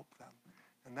to help them.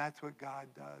 And that's what God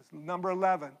does. Number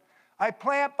 11, I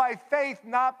plant by faith,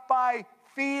 not by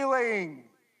feeling.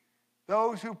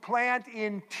 Those who plant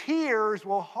in tears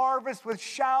will harvest with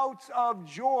shouts of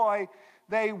joy.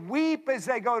 They weep as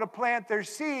they go to plant their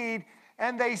seed,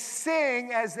 and they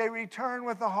sing as they return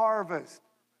with the harvest.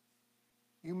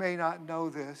 You may not know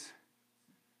this,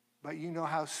 but you know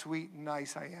how sweet and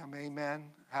nice I am.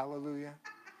 Amen? Hallelujah.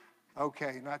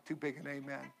 Okay, not too big an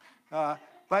amen.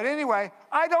 But anyway,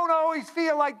 I don't always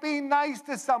feel like being nice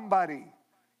to somebody.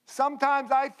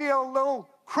 Sometimes I feel a little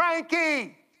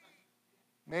cranky.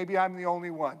 Maybe I'm the only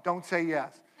one. Don't say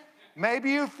yes.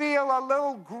 Maybe you feel a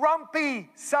little grumpy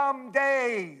some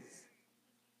days.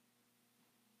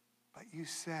 But you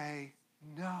say,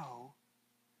 no,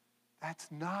 that's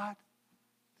not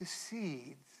the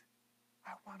seeds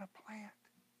I want to plant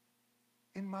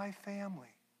in my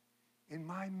family, in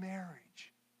my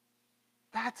marriage.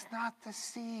 That's not the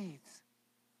seeds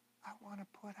I want to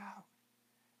put out.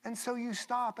 And so you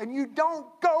stop, and you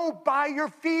don't go by your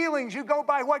feelings. You go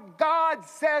by what God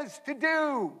says to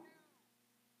do.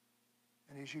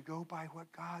 And as you go by what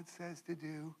God says to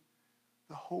do,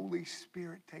 the Holy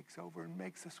Spirit takes over and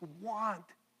makes us want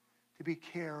to be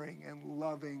caring and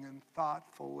loving and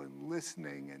thoughtful and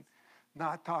listening and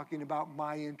not talking about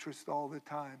my interest all the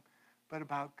time, but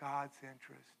about God's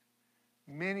interest.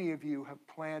 Many of you have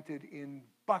planted in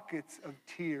buckets of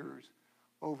tears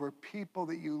over people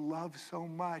that you love so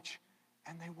much,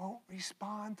 and they won't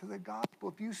respond to the gospel.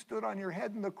 If you stood on your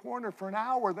head in the corner for an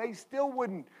hour, they still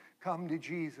wouldn't come to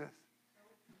Jesus.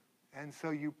 And so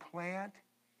you plant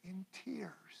in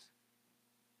tears,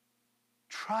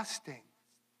 trusting,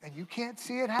 and you can't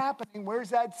see it happening.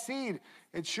 Where's that seed?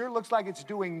 It sure looks like it's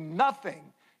doing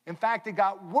nothing. In fact, it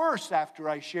got worse after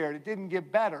I shared. It didn't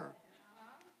get better.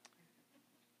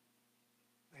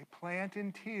 They plant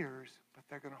in tears, but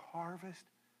they're going to harvest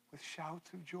with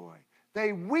shouts of joy.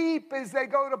 They weep as they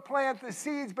go to plant the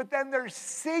seeds, but then they're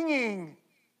singing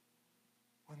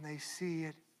when they see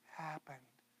it happen.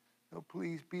 So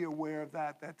please be aware of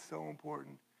that. That's so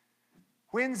important.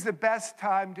 When's the best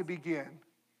time to begin?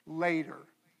 Later.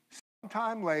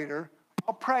 Sometime later,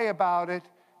 I'll pray about it,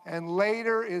 and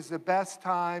later is the best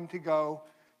time to go,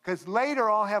 because later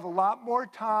I'll have a lot more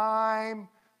time.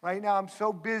 Right now I'm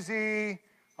so busy.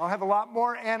 I'll have a lot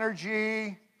more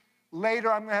energy.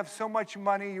 Later I'm going to have so much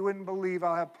money you wouldn't believe.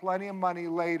 I'll have plenty of money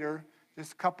later,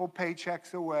 just a couple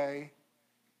paychecks away.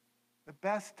 The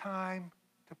best time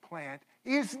to plant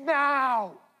is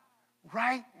now,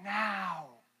 right now.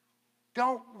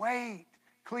 Don't wait.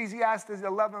 Ecclesiastes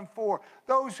 11:4.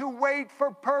 Those who wait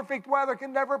for perfect weather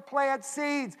can never plant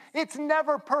seeds. It's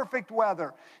never perfect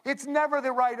weather. It's never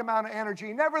the right amount of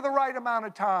energy, never the right amount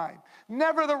of time,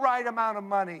 never the right amount of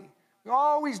money. You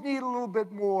always need a little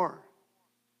bit more.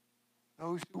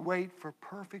 Those who wait for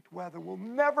perfect weather will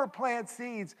never plant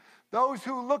seeds. Those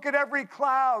who look at every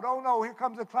cloud, oh no, here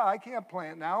comes a cloud. I can't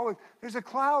plant now. There's a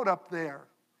cloud up there.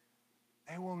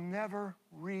 They will never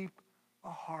reap a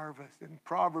harvest. In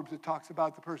Proverbs, it talks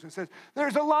about the person who says,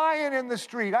 there's a lion in the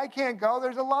street. I can't go.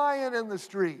 There's a lion in the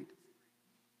street.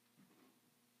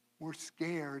 We're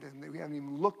scared and we haven't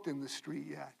even looked in the street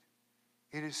yet.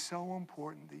 It is so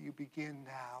important that you begin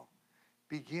now.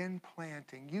 Begin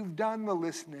planting. You've done the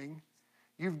listening.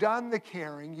 You've done the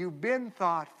caring. You've been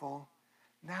thoughtful.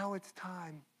 Now it's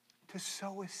time to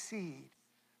sow a seed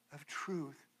of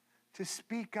truth, to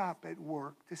speak up at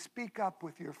work, to speak up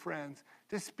with your friends,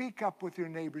 to speak up with your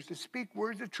neighbors, to speak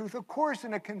words of truth, of course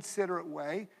in a considerate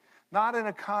way, not in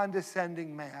a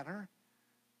condescending manner,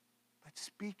 but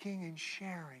speaking and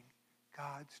sharing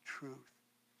God's truth.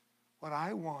 What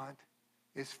I want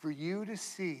is for you to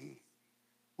see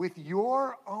with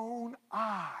your own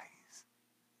eyes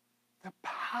the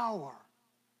power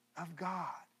of God.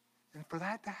 And for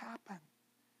that to happen,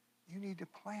 you need to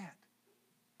plant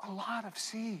a lot of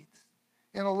seeds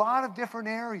in a lot of different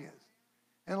areas,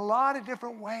 in a lot of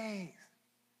different ways.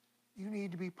 You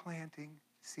need to be planting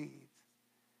seeds.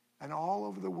 And all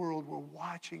over the world, we're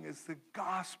watching as the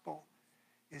gospel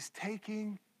is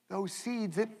taking those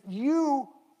seeds that you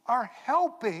are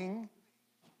helping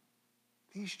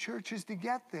these churches to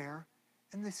get there,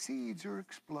 and the seeds are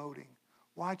exploding.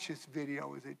 Watch this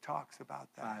video as it talks about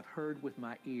that. I've heard with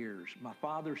my ears. My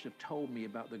fathers have told me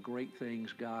about the great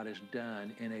things God has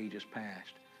done in ages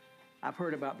past. I've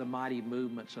heard about the mighty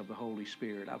movements of the Holy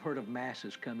Spirit. I've heard of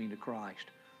masses coming to Christ.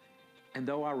 And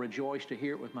though I rejoice to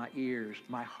hear it with my ears,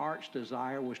 my heart's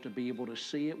desire was to be able to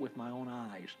see it with my own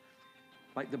eyes.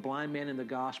 Like the blind man in the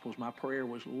Gospels, my prayer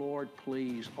was, Lord,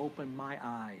 please open my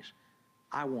eyes.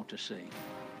 I want to see.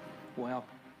 Well,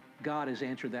 God has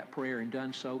answered that prayer and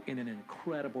done so in an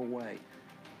incredible way.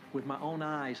 With my own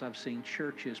eyes, I've seen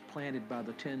churches planted by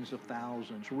the tens of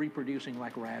thousands, reproducing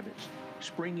like rabbits,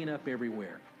 springing up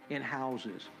everywhere, in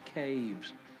houses,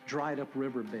 caves, dried up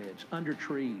riverbeds, under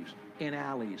trees, in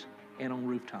alleys, and on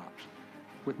rooftops.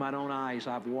 With my own eyes,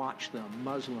 I've watched them,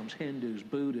 Muslims, Hindus,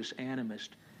 Buddhists,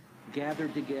 animists,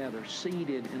 gathered together,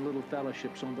 seated in little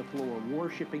fellowships on the floor,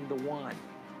 worshiping the one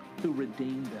who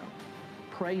redeemed them,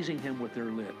 praising him with their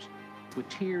lips, with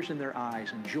tears in their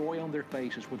eyes and joy on their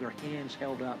faces, with their hands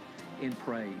held up in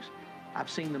praise. I've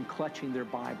seen them clutching their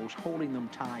Bibles, holding them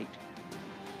tight,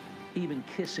 even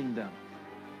kissing them.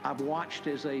 I've watched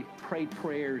as they prayed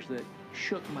prayers that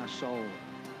shook my soul.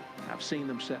 I've seen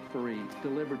them set free,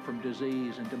 delivered from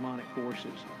disease and demonic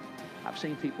forces. I've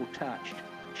seen people touched,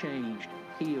 changed,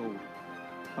 healed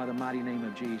by the mighty name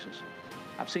of Jesus.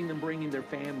 I've seen them bringing their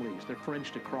families, their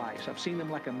friends to Christ. I've seen them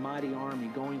like a mighty army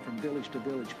going from village to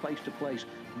village, place to place,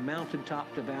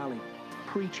 mountaintop to valley,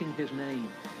 preaching his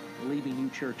name, leaving you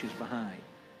churches behind.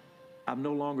 I've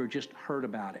no longer just heard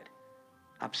about it.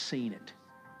 I've seen it.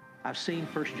 I've seen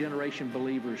first-generation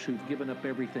believers who've given up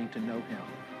everything to know him.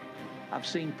 I've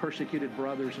seen persecuted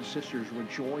brothers and sisters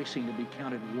rejoicing to be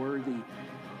counted worthy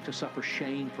to suffer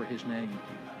shame for his name.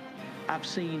 I've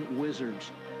seen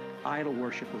wizards, idol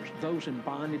worshipers, those in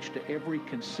bondage to every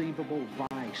conceivable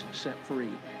vice set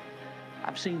free.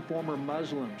 I've seen former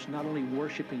Muslims not only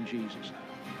worshiping Jesus,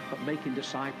 but making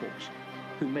disciples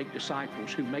who make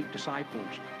disciples, who make disciples,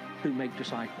 who make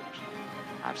disciples.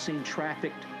 I've seen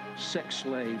trafficked sex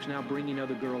slaves now bringing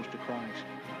other girls to Christ.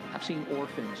 I've seen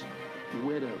orphans,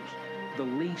 widows, the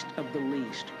least of the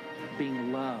least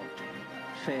being loved,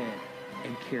 fed,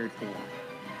 and cared for.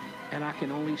 And I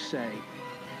can only say,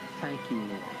 thank you,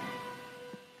 Lord.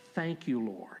 Thank you,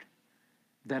 Lord,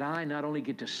 that I not only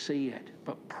get to see it,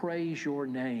 but praise your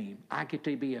name. I get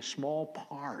to be a small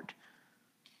part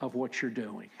of what you're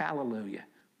doing. Hallelujah.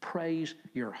 Praise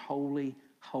your holy,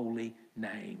 holy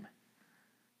name.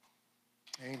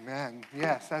 Amen.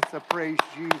 Yes, that's a praise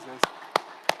Jesus.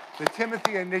 The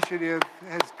Timothy Initiative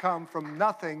has come from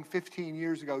nothing 15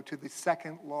 years ago to the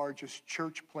second largest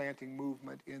church planting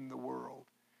movement in the world.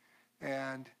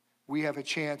 And we have a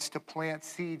chance to plant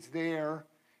seeds there,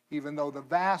 even though the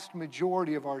vast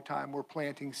majority of our time we're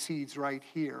planting seeds right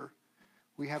here.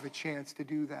 We have a chance to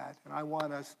do that. And I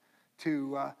want us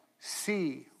to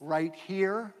see right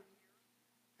here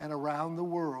and around the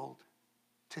world,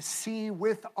 to see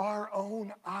with our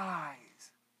own eyes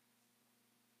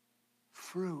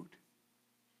fruit,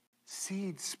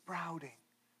 seeds sprouting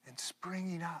and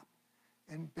springing up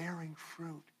and bearing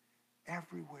fruit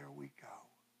everywhere we go.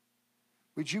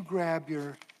 Would you grab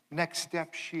your next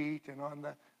step sheet, and on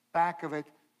the back of it,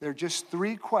 there are just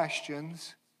 3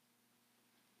 questions.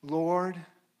 Lord,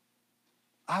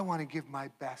 I want to give my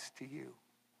best to you.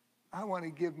 I want to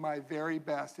give my very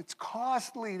best. It's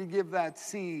costly to give that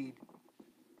seed,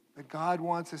 but God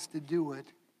wants us to do it,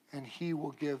 and he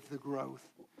will give the growth.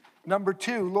 Number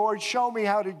 2, Lord, show me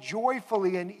how to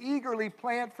joyfully and eagerly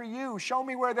plant for you. Show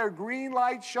me where there are green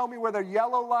lights. Show me where there are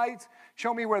yellow lights.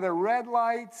 Show me where there are red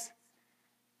lights.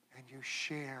 And you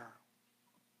share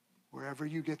wherever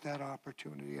you get that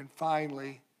opportunity. And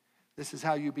finally, this is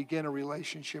how you begin a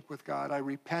relationship with God. I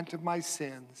repent of my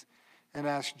sins and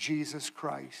ask Jesus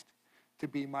Christ to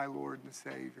be my Lord and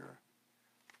Savior.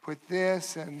 Put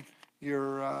this and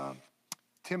your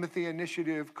Timothy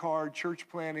Initiative card, church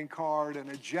planning card, and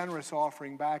a generous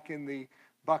offering back in the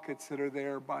buckets that are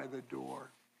there by the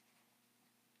door.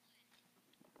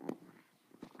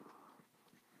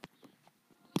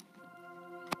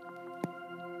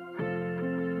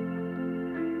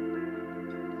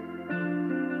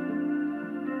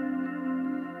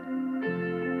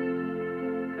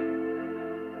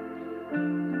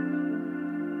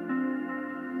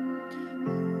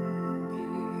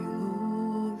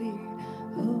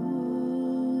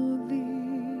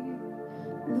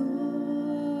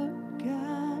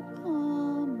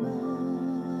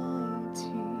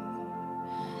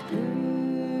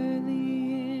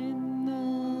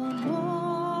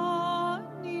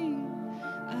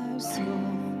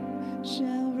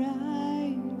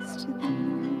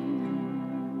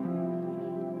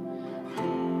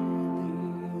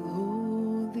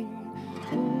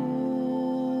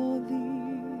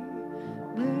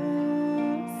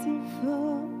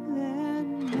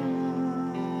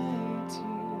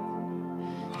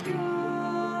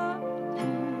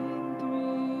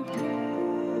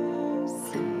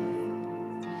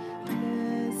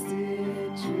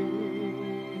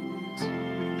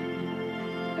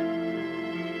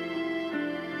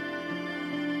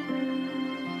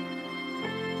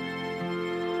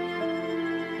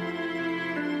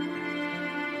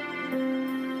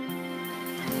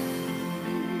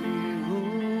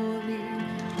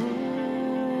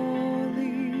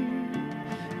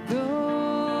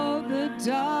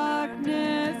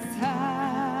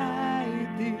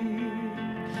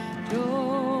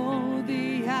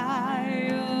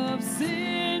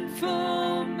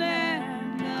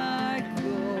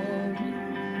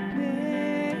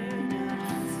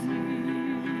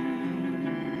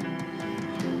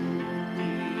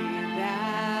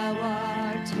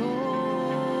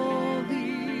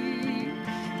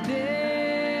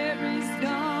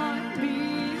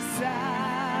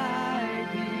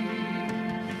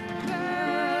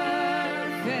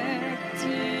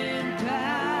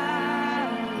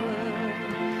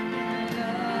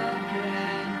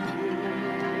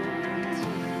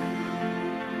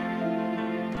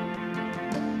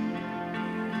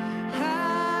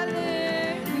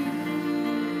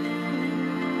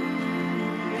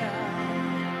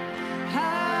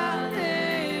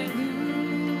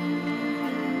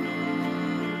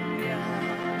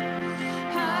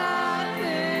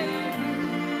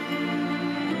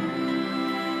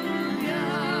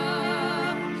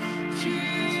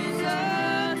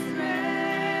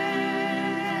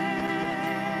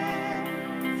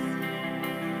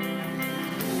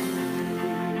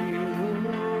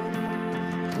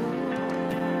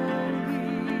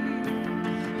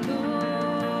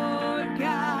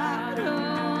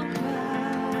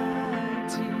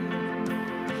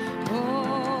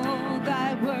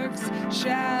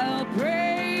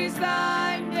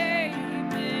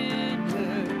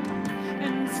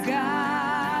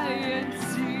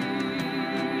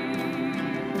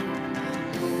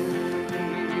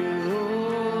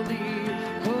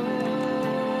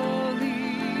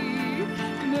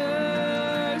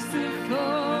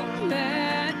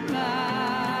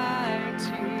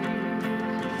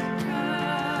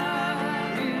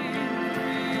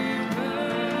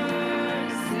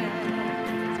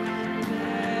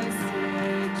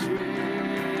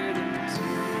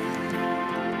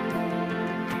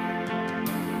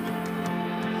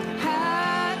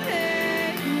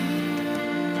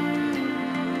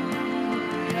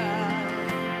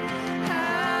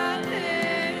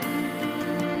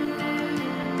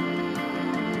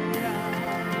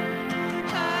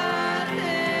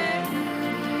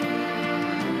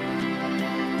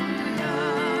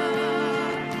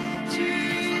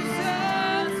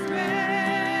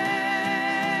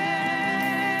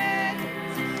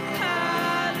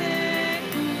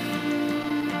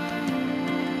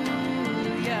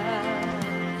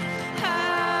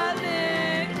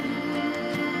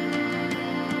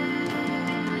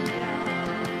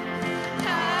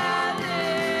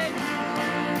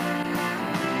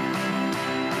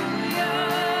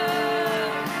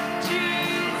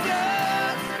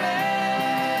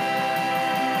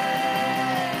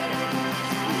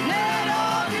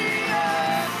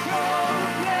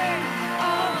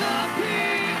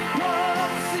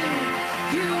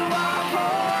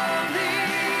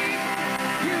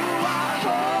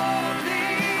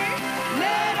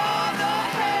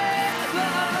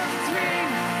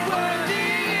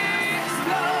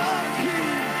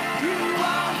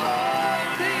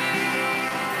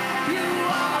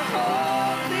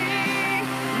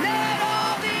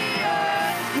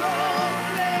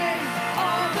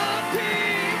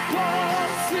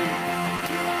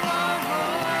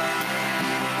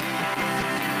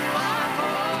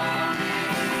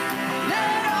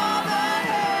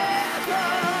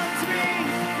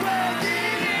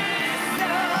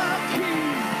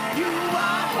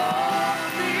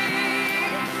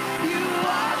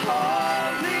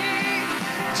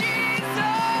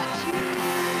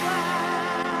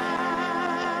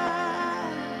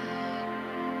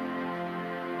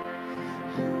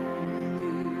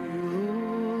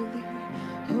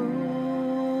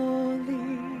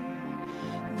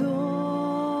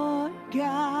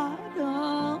 God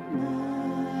Almighty,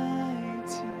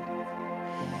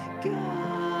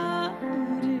 God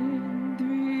in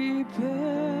three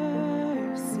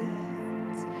persons,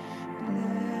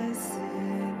 blessed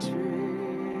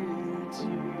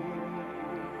Trinity,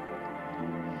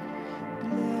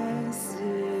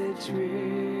 blessed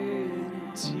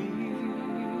Trinity,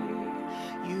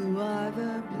 you are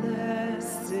the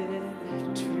blessed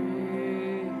Trinity.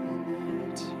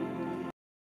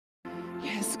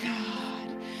 Yes, God.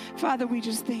 Father, we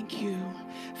just thank you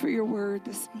for your word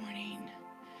this morning.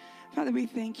 Father, we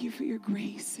thank you for your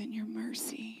grace and your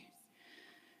mercy.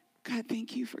 God,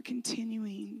 thank you for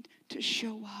continuing to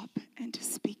show up and to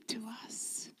speak to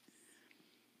us.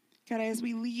 God, as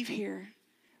we leave here,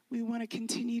 we want to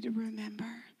continue to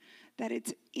remember that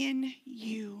it's in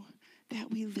you that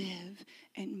we live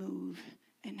and move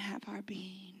and have our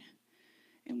being.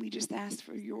 And we just ask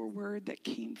for your word that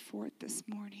came forth this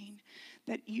morning,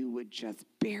 that you would just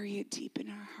bury it deep in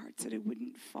our hearts, that it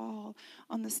wouldn't fall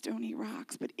on the stony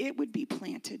rocks, but it would be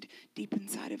planted deep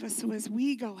inside of us. So as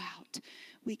we go out,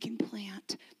 we can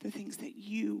plant the things that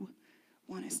you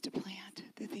want us to plant,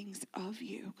 the things of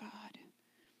you, God.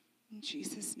 In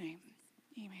Jesus' name,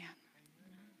 amen.